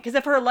of the point, because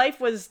if her life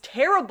was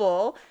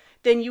terrible,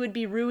 then you would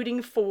be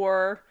rooting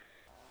for,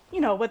 you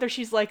know, whether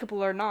she's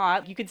likable or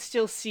not. You could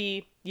still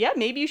see, yeah,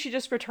 maybe you should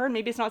just return.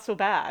 Maybe it's not so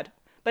bad.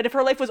 But if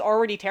her life was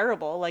already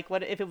terrible, like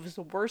what if it was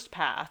the worst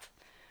path,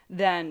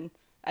 then,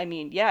 I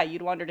mean, yeah,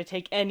 you'd want her to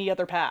take any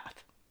other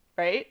path,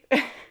 right?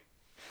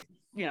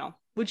 You know,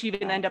 would she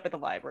even end up at the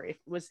library?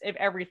 If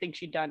everything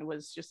she'd done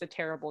was just a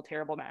terrible,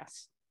 terrible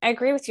mess. I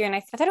agree with you. And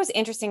I thought it was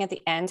interesting at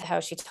the end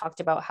how she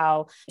talked about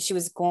how she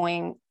was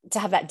going to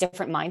have that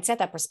different mindset,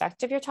 that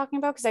perspective you're talking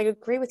about. Because I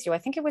agree with you. I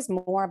think it was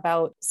more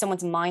about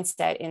someone's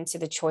mindset into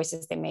the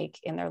choices they make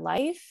in their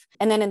life.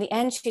 And then in the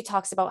end, she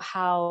talks about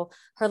how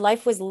her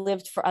life was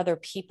lived for other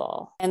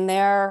people and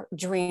their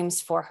dreams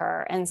for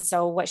her. And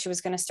so what she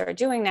was going to start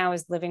doing now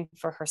is living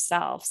for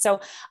herself. So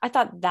I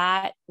thought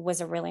that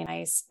was a really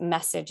nice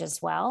message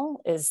as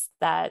well, is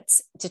that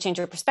to change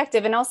your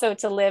perspective and also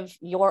to live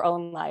your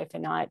own life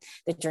and not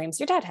the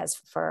dreams your dad has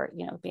for,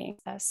 you know, being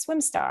a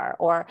swim star,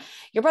 or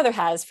your brother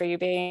has for you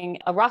being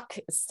a rock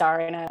star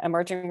in an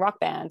emerging rock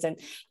band, and,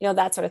 you know,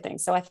 that sort of thing.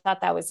 So I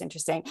thought that was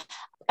interesting.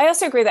 I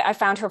also agree that I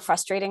found her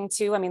frustrating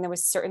too. I mean, there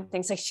was certain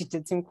things, like she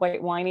did seem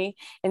quite whiny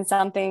in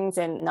some things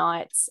and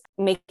not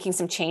making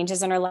some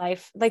changes in her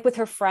life, like with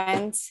her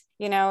friend,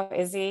 you know,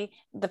 Izzy,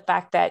 the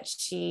fact that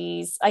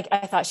she's like,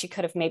 I thought she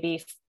could have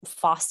maybe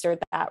fostered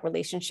that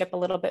relationship a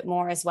little bit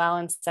more as well,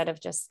 instead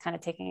of just kind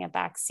of taking a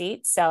back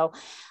seat. So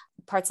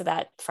parts of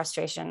that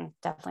frustration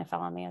definitely fell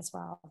on me as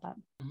well, but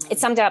it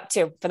summed it up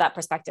too, for that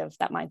perspective,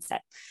 that mindset.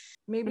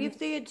 Maybe if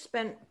they had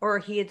spent, or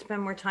he had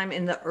spent more time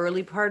in the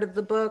early part of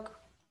the book,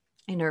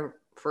 in her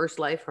first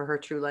life or her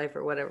true life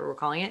or whatever we're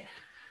calling it,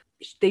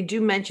 they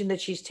do mention that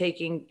she's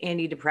taking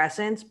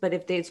antidepressants, but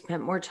if they'd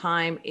spent more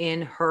time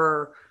in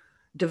her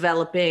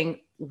developing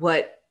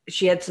what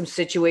she had, some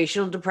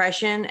situational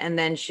depression, and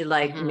then she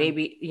like,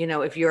 maybe, you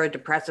know, if you're a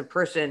depressive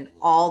person,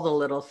 all the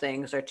little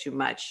things are too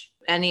much.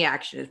 Any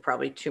action is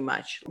probably too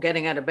much.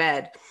 Getting out of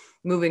bed,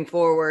 moving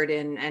forward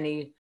in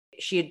any,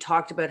 she had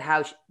talked about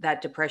how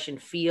that depression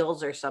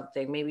feels or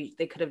something. Maybe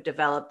they could have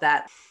developed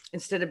that.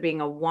 Instead of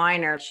being a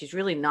whiner, she's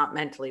really not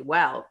mentally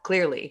well,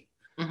 clearly.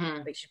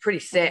 Like she's pretty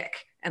sick.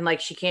 And like,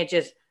 she can't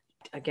just,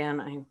 again,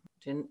 I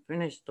didn't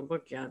finish the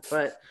book yet,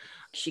 but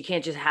she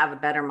can't just have a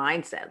better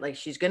mindset. Like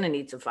she's going to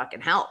need some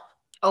fucking help.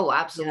 Oh,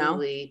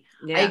 absolutely.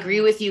 You know? I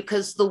agree with you,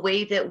 because the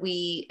way that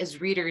we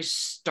as readers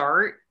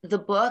start the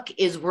book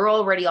is we're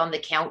already on the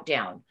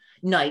countdown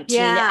 19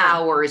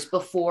 hours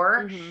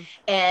before,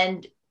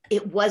 and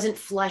it wasn't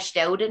fleshed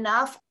out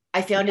enough.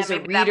 I found as a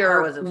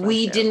reader,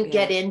 we didn't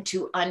get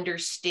into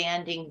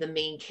understanding the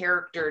main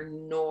character,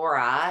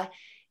 Nora.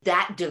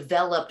 That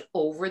developed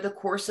over the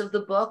course of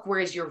the book.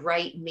 Whereas you're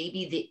right,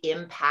 maybe the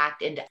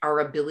impact and our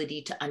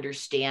ability to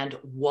understand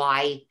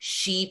why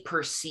she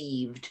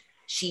perceived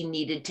she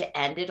needed to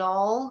end it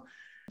all.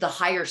 The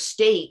higher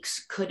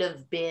stakes could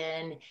have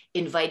been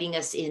inviting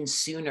us in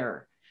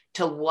sooner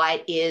to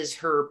what is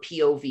her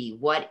POV,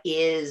 what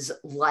is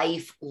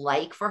life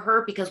like for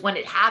her? Because when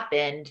it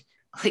happened,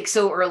 like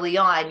so early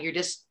on, you're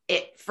just,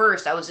 at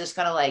first I was just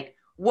kind of like,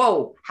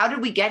 whoa, how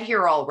did we get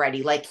here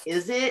already? Like,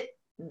 is it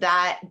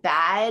that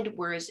bad?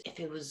 Whereas if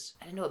it was,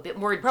 I don't know, a bit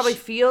more, it probably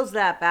feels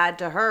that bad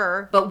to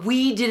her, but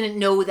we didn't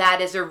know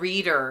that as a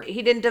reader.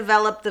 He didn't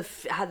develop the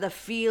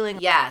feeling.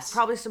 Yes,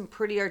 probably some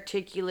pretty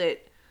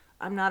articulate,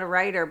 I'm not a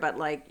writer, but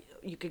like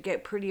you could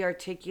get pretty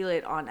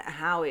articulate on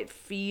how it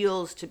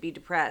feels to be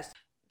depressed.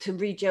 To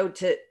reach out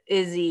to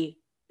Izzy,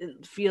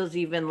 it feels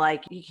even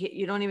like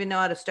you don't even know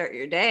how to start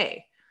your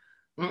day,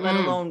 let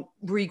alone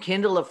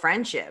rekindle a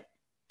friendship.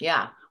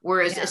 Yeah.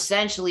 Whereas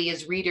essentially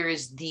as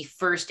readers, the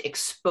first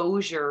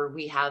exposure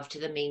we have to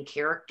the main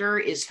character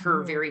is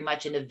her very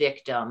much in a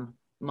victim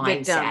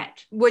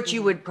mindset. Which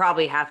you would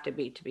probably have to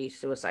be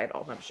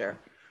suicidal, I'm sure.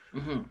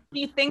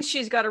 He thinks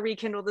she's got to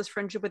rekindle this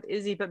friendship with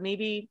Izzy, but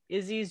maybe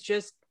Izzy's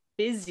just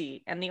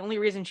busy. And the only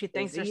reason she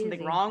thinks there's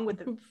something wrong with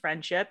the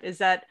friendship is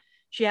that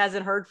she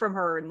hasn't heard from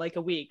her in like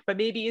a week. But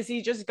maybe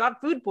Izzy just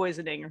got food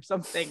poisoning or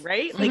something,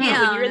 right? Like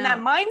when you're in that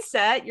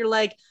mindset, you're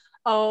like,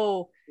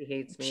 oh, he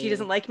hates me. She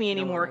doesn't like me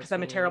anymore because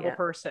I'm a terrible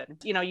person.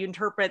 You know, you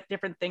interpret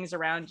different things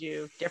around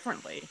you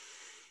differently.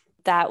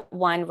 That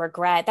one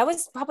regret, that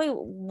was probably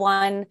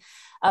one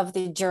of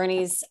the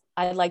journeys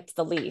I liked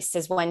the least,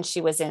 is when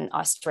she was in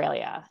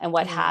Australia and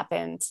what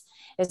happened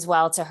as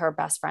well to her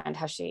best friend,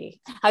 how she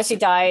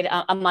died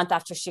a month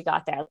after she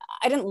got there.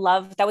 I didn't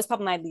love, that was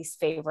probably my least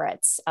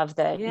favorite of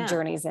the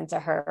journeys into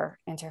her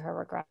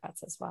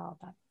regrets as well.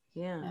 But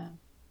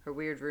her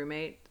weird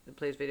roommate that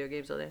plays video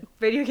games all day.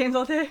 Video games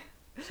all day?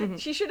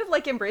 She should have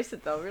like embraced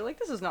it though. We were like,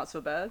 this is not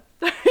so bad.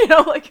 You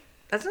know, like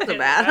That's not so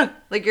bad.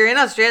 Like, you're in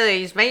Australia,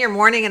 you spent your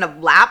morning in a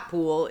lap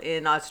pool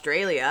in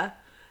Australia,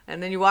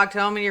 and then you walked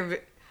home and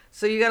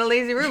so you got a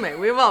lazy roommate.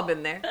 We've all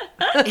been there.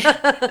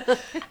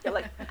 you're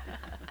like,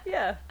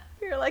 yeah.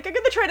 You're like, I'm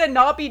gonna try to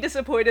not be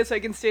disappointed so I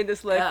can stay in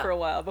this life for a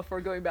while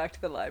before going back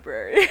to the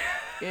library.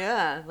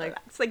 Yeah, like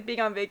it's like being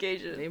on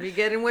vacation. Maybe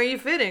get in where you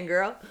fit in,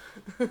 girl.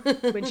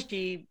 When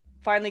she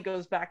finally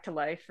goes back to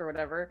life or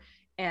whatever,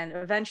 and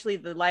eventually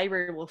the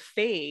library will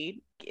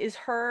fade, is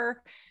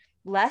her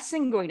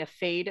lesson going to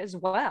fade as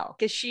well?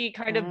 Is she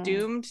kind of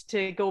doomed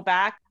to go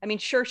back? I mean,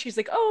 sure, she's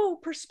like, oh,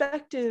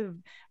 perspective,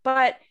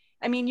 but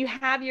I mean, you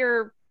have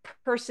your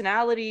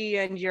personality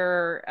and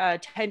your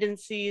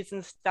tendencies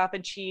and stuff,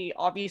 and she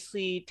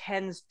obviously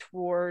tends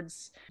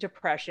towards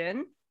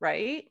depression,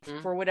 right?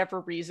 For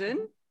whatever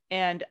reason.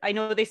 And I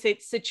know they say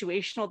it's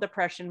situational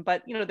depression,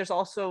 but you know, there's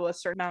also a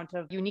certain amount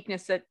of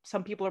uniqueness that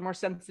some people are more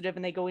sensitive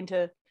and they go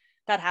into,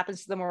 that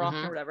happens to them more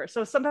often or whatever.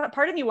 So some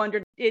part of me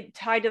wondered, it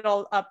tied it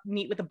all up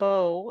neat with a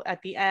bow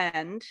at the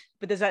end,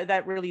 but is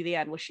that really the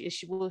end?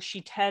 Will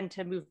she tend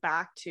to move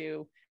back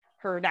to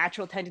her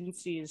natural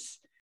tendencies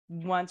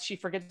once she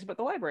forgets about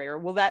the library, or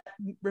will that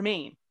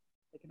remain?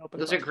 Like an open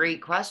Those question. are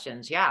great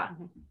questions. Yeah.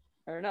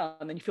 I don't know.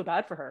 And then you feel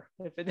bad for her.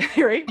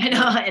 Right? I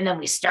know. And then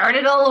we start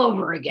it all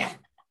over again.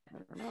 I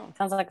don't know.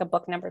 Sounds like a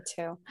book number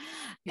 2.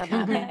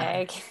 About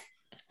Meg.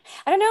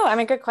 I don't know. I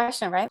mean, good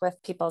question, right?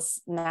 With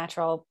people's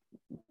natural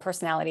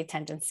personality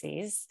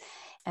tendencies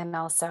and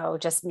also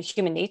just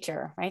human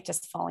nature, right?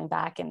 Just falling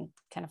back and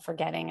kind of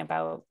forgetting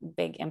about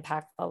big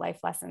impactful life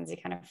lessons. You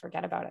kind of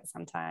forget about it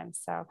sometimes.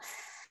 So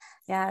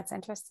yeah, it's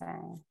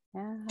interesting.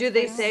 Yeah. Do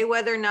they say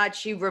whether or not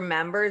she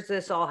remembers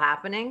this all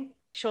happening?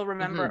 She'll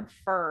remember it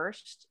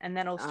first, and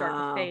then it'll start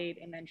to fade,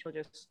 and then she'll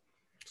just.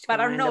 But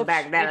go I don't in know. the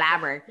back of that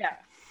library. Yeah.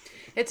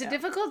 It's a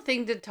difficult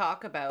thing to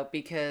talk about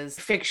because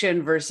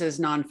fiction versus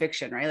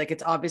nonfiction, right? Like,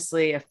 it's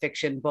obviously a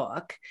fiction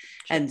book.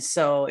 And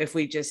so if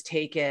we just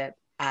take it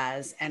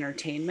as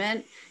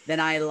entertainment, then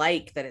I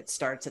like that it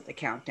starts at the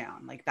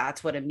countdown. Like,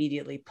 that's what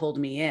immediately pulled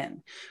me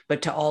in.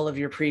 But to all of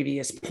your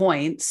previous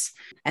points,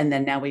 and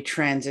then now we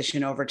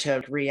transition over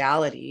to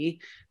reality.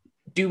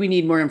 Do we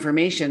need more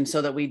information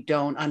so that we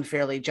don't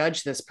unfairly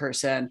judge this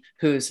person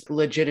who's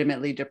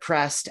legitimately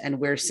depressed and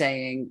we're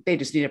saying they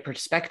just need a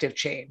perspective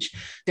change?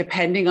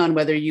 Depending on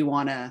whether you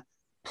want to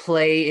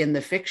play in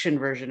the fiction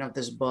version of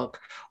this book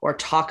or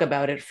talk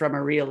about it from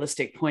a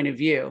realistic point of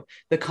view,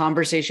 the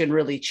conversation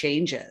really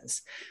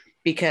changes,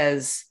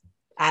 because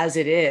as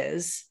it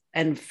is,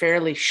 and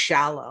fairly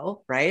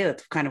shallow, right?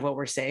 That's kind of what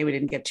we're saying. We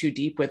didn't get too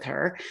deep with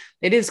her.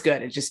 It is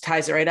good. It just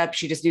ties it right up.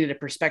 She just needed a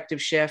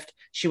perspective shift.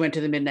 She went to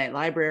the Midnight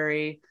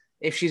Library.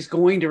 If she's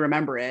going to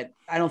remember it,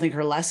 I don't think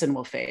her lesson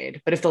will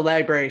fade. But if the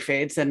library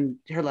fades, then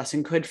her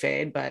lesson could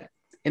fade. But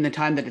in the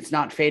time that it's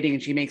not fading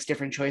and she makes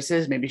different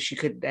choices, maybe she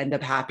could end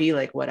up happy,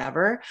 like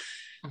whatever.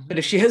 But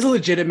if she has a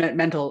legitimate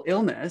mental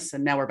illness,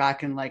 and now we're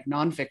back in like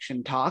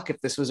nonfiction talk,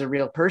 if this was a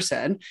real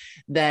person,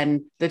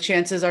 then the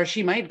chances are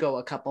she might go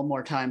a couple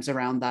more times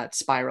around that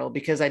spiral,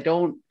 because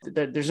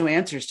there's no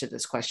answers to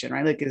this question,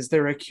 right? Like, is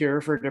there a cure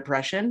for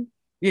depression?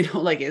 You know,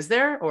 like, is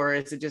there, or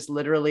is it just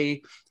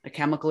literally a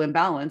chemical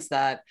imbalance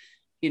that,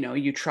 you know,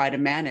 you try to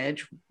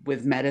manage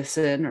with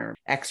medicine or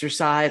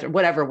exercise or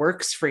whatever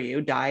works for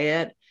you,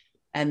 diet,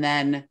 and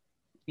then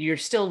you're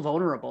still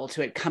vulnerable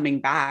to it coming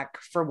back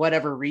for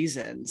whatever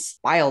reasons,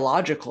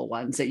 biological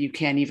ones that you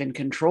can't even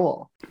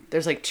control.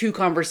 There's like two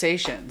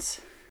conversations.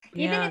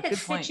 Even if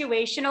it's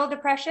situational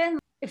depression,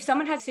 if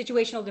someone has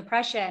situational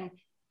depression,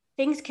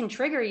 things can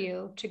trigger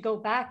you to go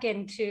back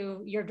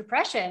into your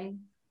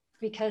depression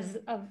because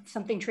of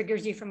something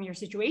triggers you from your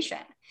situation,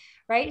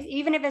 right?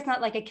 Even if it's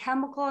not like a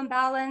chemical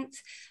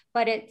imbalance,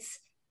 but it's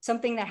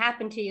something that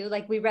happened to you,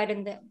 like we read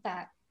in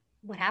that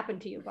What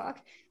Happened to You book,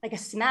 like a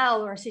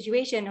smell or a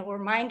situation will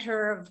remind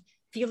her of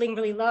feeling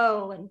really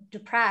low and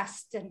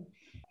depressed.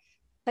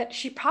 But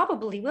she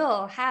probably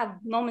will have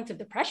moments of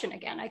depression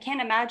again. I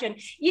can't imagine.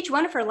 Each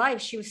one of her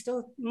lives,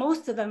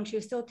 most of them, she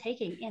was still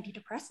taking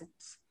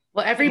antidepressants.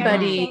 Well,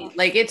 everybody,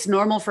 like, it's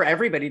normal for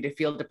everybody to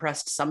feel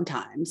depressed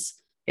sometimes.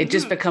 It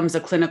just becomes a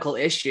clinical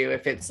issue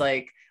if it's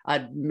like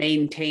a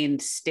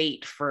maintained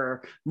state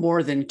for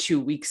more than 2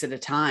 weeks at a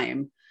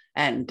time.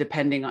 And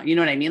depending on, you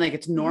know what I mean? Like,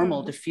 it's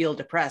normal to feel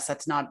depressed.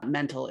 That's not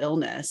mental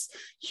illness.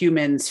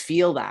 Humans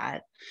feel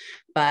that.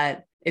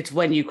 But it's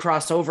when you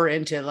cross over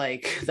into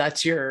like,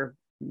 that's your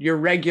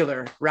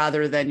regular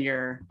rather than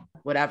your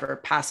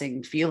whatever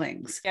passing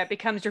feelings. Yeah, it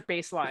becomes your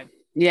baseline.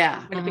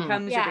 Yeah. When it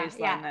becomes your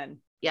baseline, then.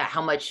 Yeah,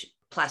 how much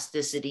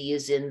plasticity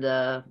is in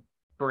the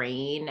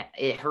brain,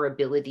 her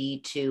ability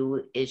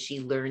to, as she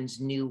learns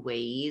new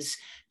ways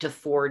to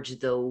forge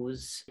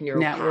those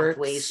neural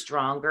pathways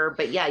stronger.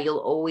 But yeah, you'll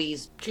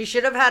always. She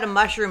should have had a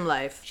mushroom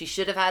life. She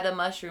should have had a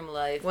mushroom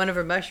life. One of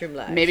her mushroom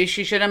lives. Maybe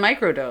she should have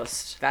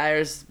microdosed.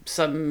 There's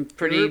some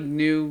pretty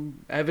new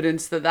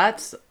evidence that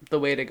that's the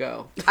way to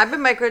go. I've been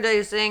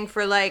microdosing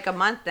for like a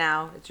month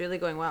now. It's really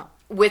going well.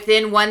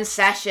 Within one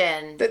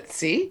session.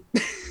 See?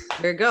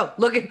 There you go.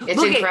 Look at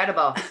It's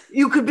incredible.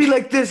 You could be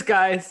like this,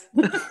 guys.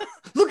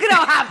 Look at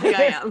how happy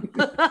I am.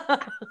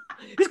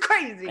 It's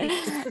crazy.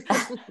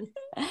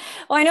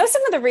 Well, I know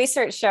some of the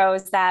research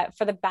shows that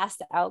for the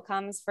best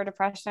outcomes for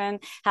depression,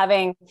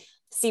 having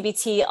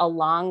CBT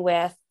along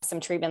with some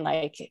treatment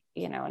like,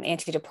 an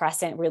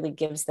antidepressant really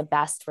gives the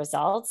best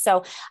results.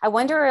 So I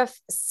wonder if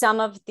some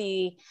of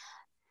the,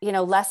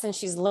 lessons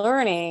she's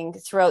learning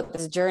throughout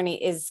this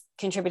journey is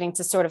contributing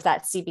to sort of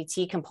that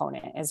CBT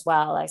component as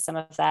well, like some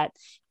of that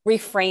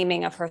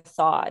reframing of her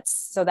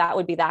thoughts. So that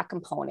would be that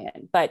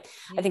component. But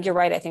I think you're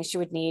right. I think she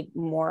would need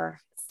more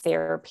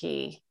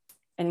therapy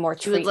and more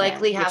treatment. She would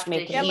likely have to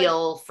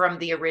heal from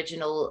the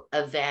original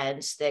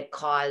events that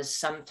caused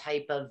some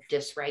type of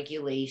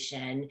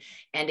dysregulation.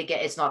 And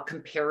again, it's not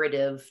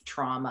comparative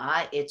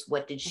trauma. It's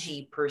what did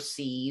she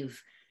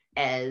perceive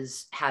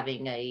as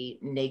having a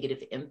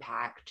negative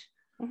impact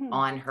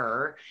on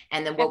her,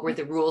 and then what were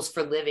the rules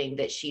for living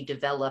that she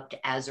developed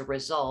as a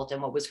result,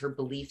 and what was her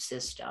belief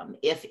system.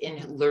 If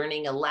in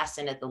learning a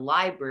lesson at the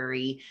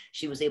library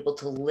she was able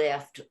to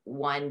lift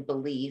one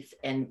belief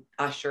and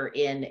usher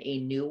in a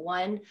new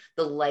one,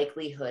 the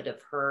likelihood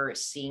of her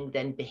seeing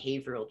then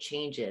behavioral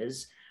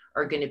changes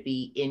are going to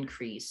be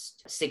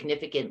increased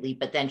significantly.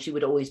 But then she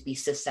would always be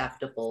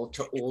susceptible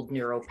to old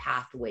neural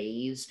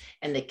pathways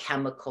and the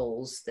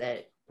chemicals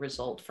that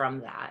result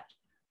from that.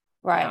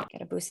 Right.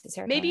 Get a boost of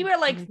serotonin. Maybe we're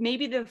like,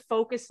 maybe the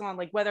focus on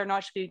like whether or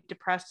not she'll be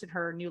depressed in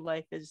her new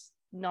life is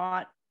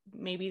not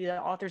maybe the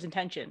author's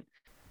intention.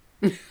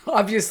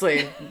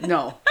 Obviously,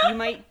 no. You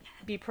might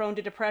be prone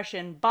to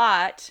depression,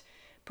 but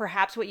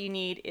perhaps what you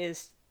need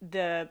is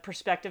the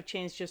perspective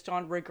change just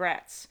on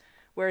regrets.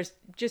 Whereas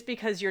just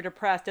because you're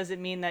depressed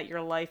doesn't mean that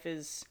your life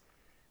is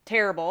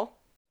terrible,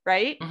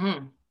 right?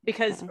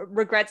 Because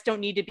regrets don't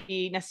need to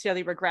be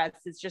necessarily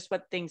regrets. It's just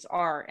what things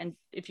are. And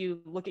if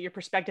you look at your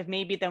perspective,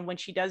 maybe then when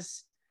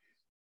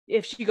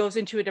if she goes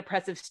into a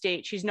depressive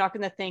state, she's not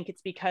going to think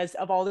it's because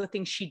of all the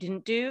things she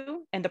didn't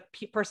do and the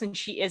person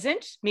she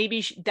isn't.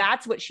 Maybe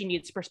that's what she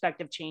needs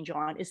perspective change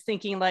on, is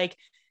thinking like,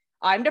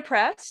 I'm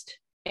depressed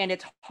and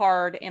it's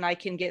hard and I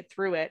can get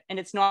through it. And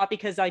it's not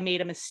because I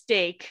made a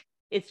mistake.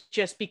 It's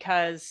just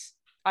because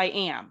I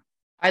am.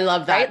 I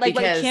love that. Right?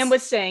 Like Kim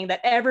was saying,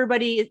 that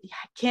everybody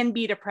can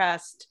be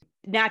depressed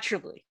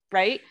naturally,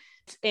 right?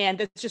 And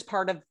that's just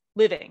part of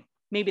living.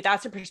 Maybe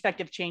that's a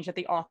perspective change that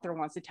the author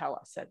wants to tell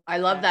us. I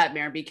love that,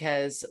 Mare,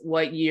 because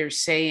what you're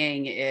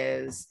saying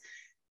is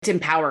it's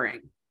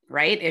empowering,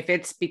 right? If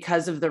it's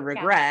because of the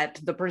regret,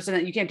 the person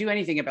that you can't do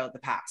anything about the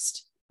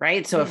past.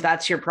 Right. So if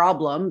that's your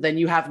problem, then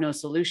you have no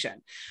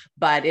solution.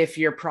 But if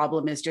your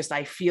problem is just,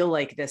 I feel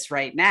like this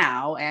right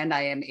now, and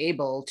I am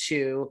able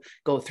to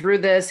go through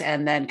this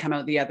and then come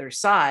out the other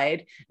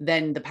side,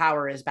 then the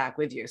power is back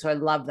with you. So I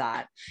love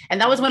that. And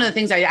that was one of the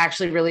things I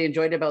actually really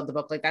enjoyed about the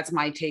book. Like that's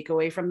my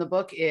takeaway from the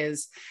book,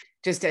 is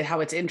just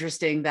how it's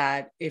interesting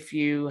that if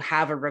you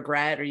have a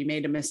regret or you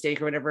made a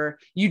mistake or whatever,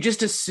 you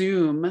just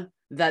assume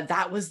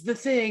that was the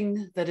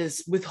thing that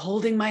is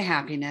withholding my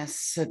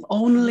happiness. If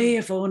only,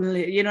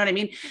 you know what I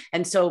mean?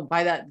 And so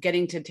by that,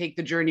 getting to take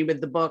the journey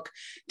with the book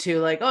to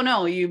like, oh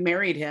no, you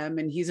married him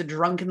and he's a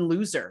drunken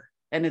loser.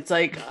 And it's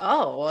like,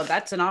 oh, well,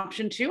 that's an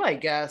option too, I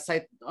guess.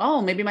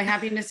 Maybe my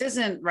happiness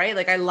isn't right.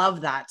 Like, I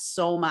love that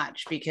so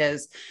much,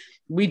 because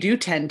we do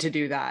tend to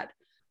do that.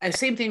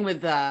 Same thing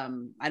with,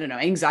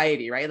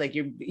 anxiety, right? Like,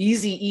 you're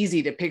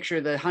easy to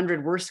picture the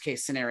 100 worst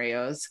case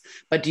scenarios,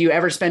 but do you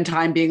ever spend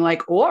time being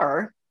like,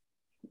 or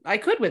I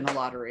could win the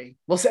lottery?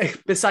 We'll say,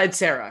 besides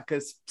Sarah,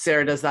 because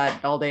Sarah does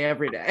that all day,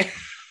 every day.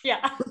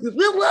 Yeah.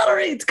 The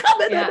lottery, it's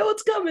coming. Yeah. I know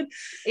it's coming.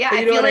 Yeah,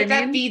 I feel like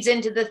that feeds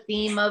into the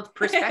theme of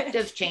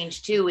perspective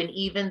change too. And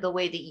even the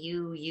way that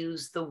you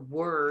use the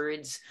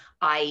words,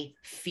 I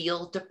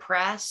feel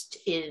depressed,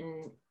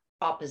 in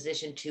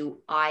opposition to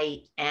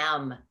I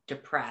am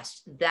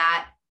depressed,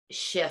 that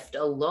shift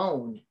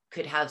alone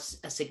could have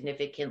a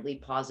significantly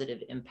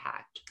positive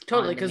impact.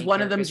 Totally, because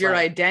one of them's your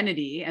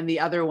identity and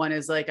the other one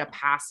is like a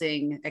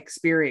passing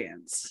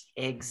experience.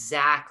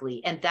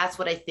 Exactly. And that's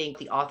what I think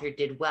the author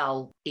did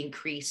well,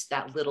 increase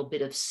that little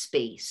bit of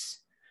space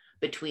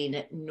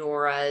between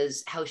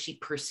Nora's, how she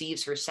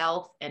perceives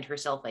herself and her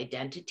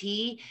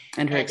self-identity.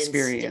 And her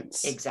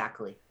experience.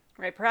 Exactly.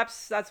 Right.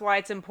 Perhaps that's why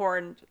it's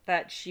important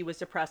that she was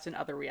depressed in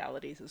other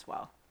realities as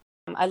well.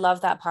 I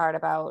love that part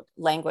about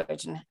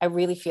language. And I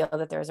really feel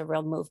that there's a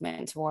real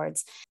movement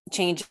towards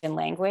change in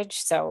language.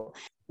 So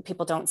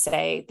people don't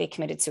say they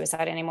committed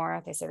suicide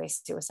anymore. They say they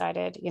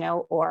suicided,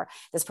 or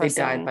this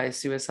person died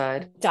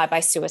by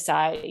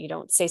suicide. You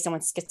don't say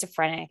someone's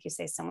schizophrenic. You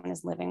say someone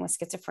is living with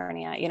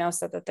schizophrenia,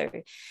 so that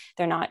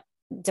they're not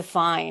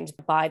defined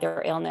by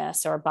their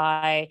illness or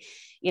by,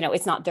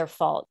 it's not their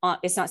fault.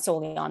 It's not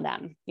solely on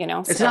them,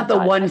 It's not the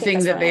one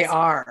thing that they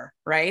are,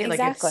 right? Exactly.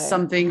 Like it's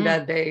something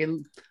that they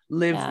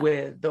live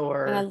with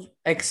or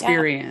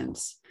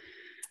experience.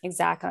 Yeah.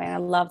 Exactly. And I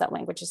love that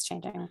language is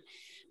changing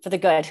for the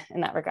good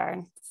in that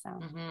regard.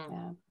 So,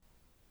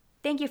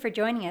 Thank you for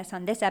joining us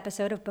on this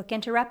episode of Book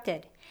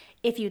Interrupted.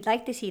 If you'd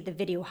like to see the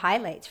video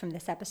highlights from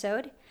this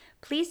episode,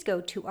 please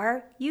go to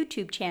our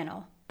YouTube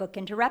channel, Book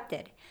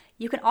Interrupted.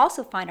 You can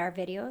also find our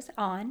videos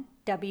on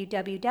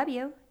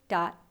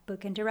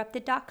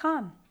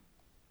www.bookinterrupted.com.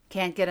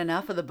 Can't get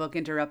enough of the Book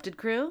Interrupted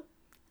crew?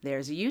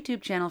 There's a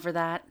YouTube channel for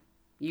that.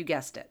 You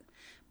guessed it.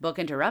 Book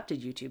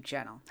Interrupted YouTube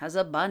channel has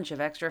a bunch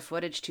of extra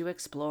footage to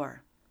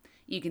explore.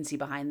 You can see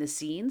behind the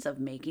scenes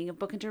of making of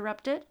Book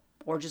Interrupted,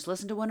 or just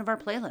listen to one of our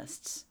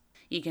playlists.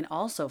 You can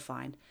also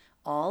find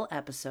all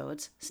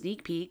episodes,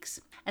 sneak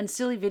peeks, and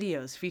silly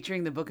videos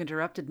featuring the Book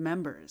Interrupted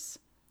members.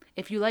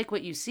 If you like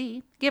what you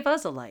see, give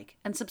us a like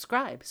and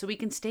subscribe so we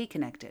can stay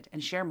connected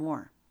and share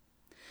more.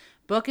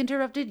 Book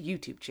Interrupted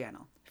YouTube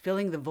channel,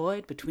 filling the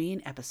void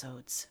between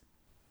episodes.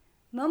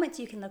 Moments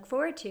you can look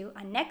forward to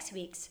on next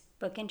week's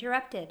Book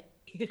Interrupted.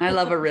 I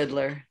love a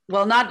Riddler.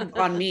 Well, not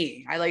on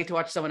me. I like to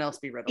watch someone else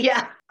be riddled.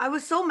 Yeah. I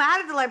was so mad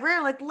at the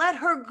librarian. Like, let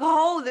her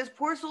go. This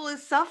poor soul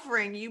is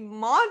suffering, you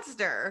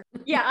monster.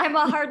 Yeah, I'm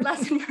a hard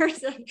lesson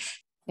person.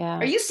 Yeah.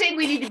 Are you saying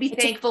we need to be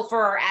thankful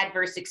for our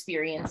adverse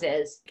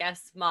experiences?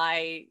 Guess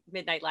my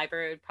midnight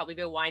library would probably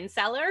be a wine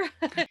cellar.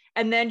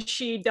 And then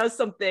she does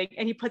something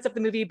and he puts up the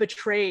movie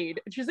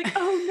Betrayed. And she's like,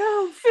 oh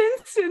no,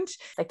 Vincent.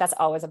 Like that's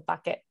always a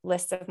bucket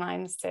list of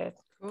mine is to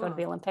go to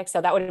the Olympics.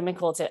 So that would have been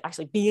cool to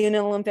actually be in the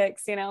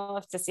Olympics, you know,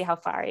 to see how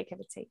far you could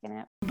have taken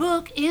it.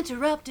 Book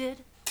Interrupted.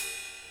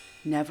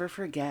 Never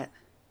forget,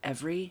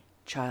 every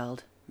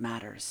child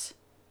matters.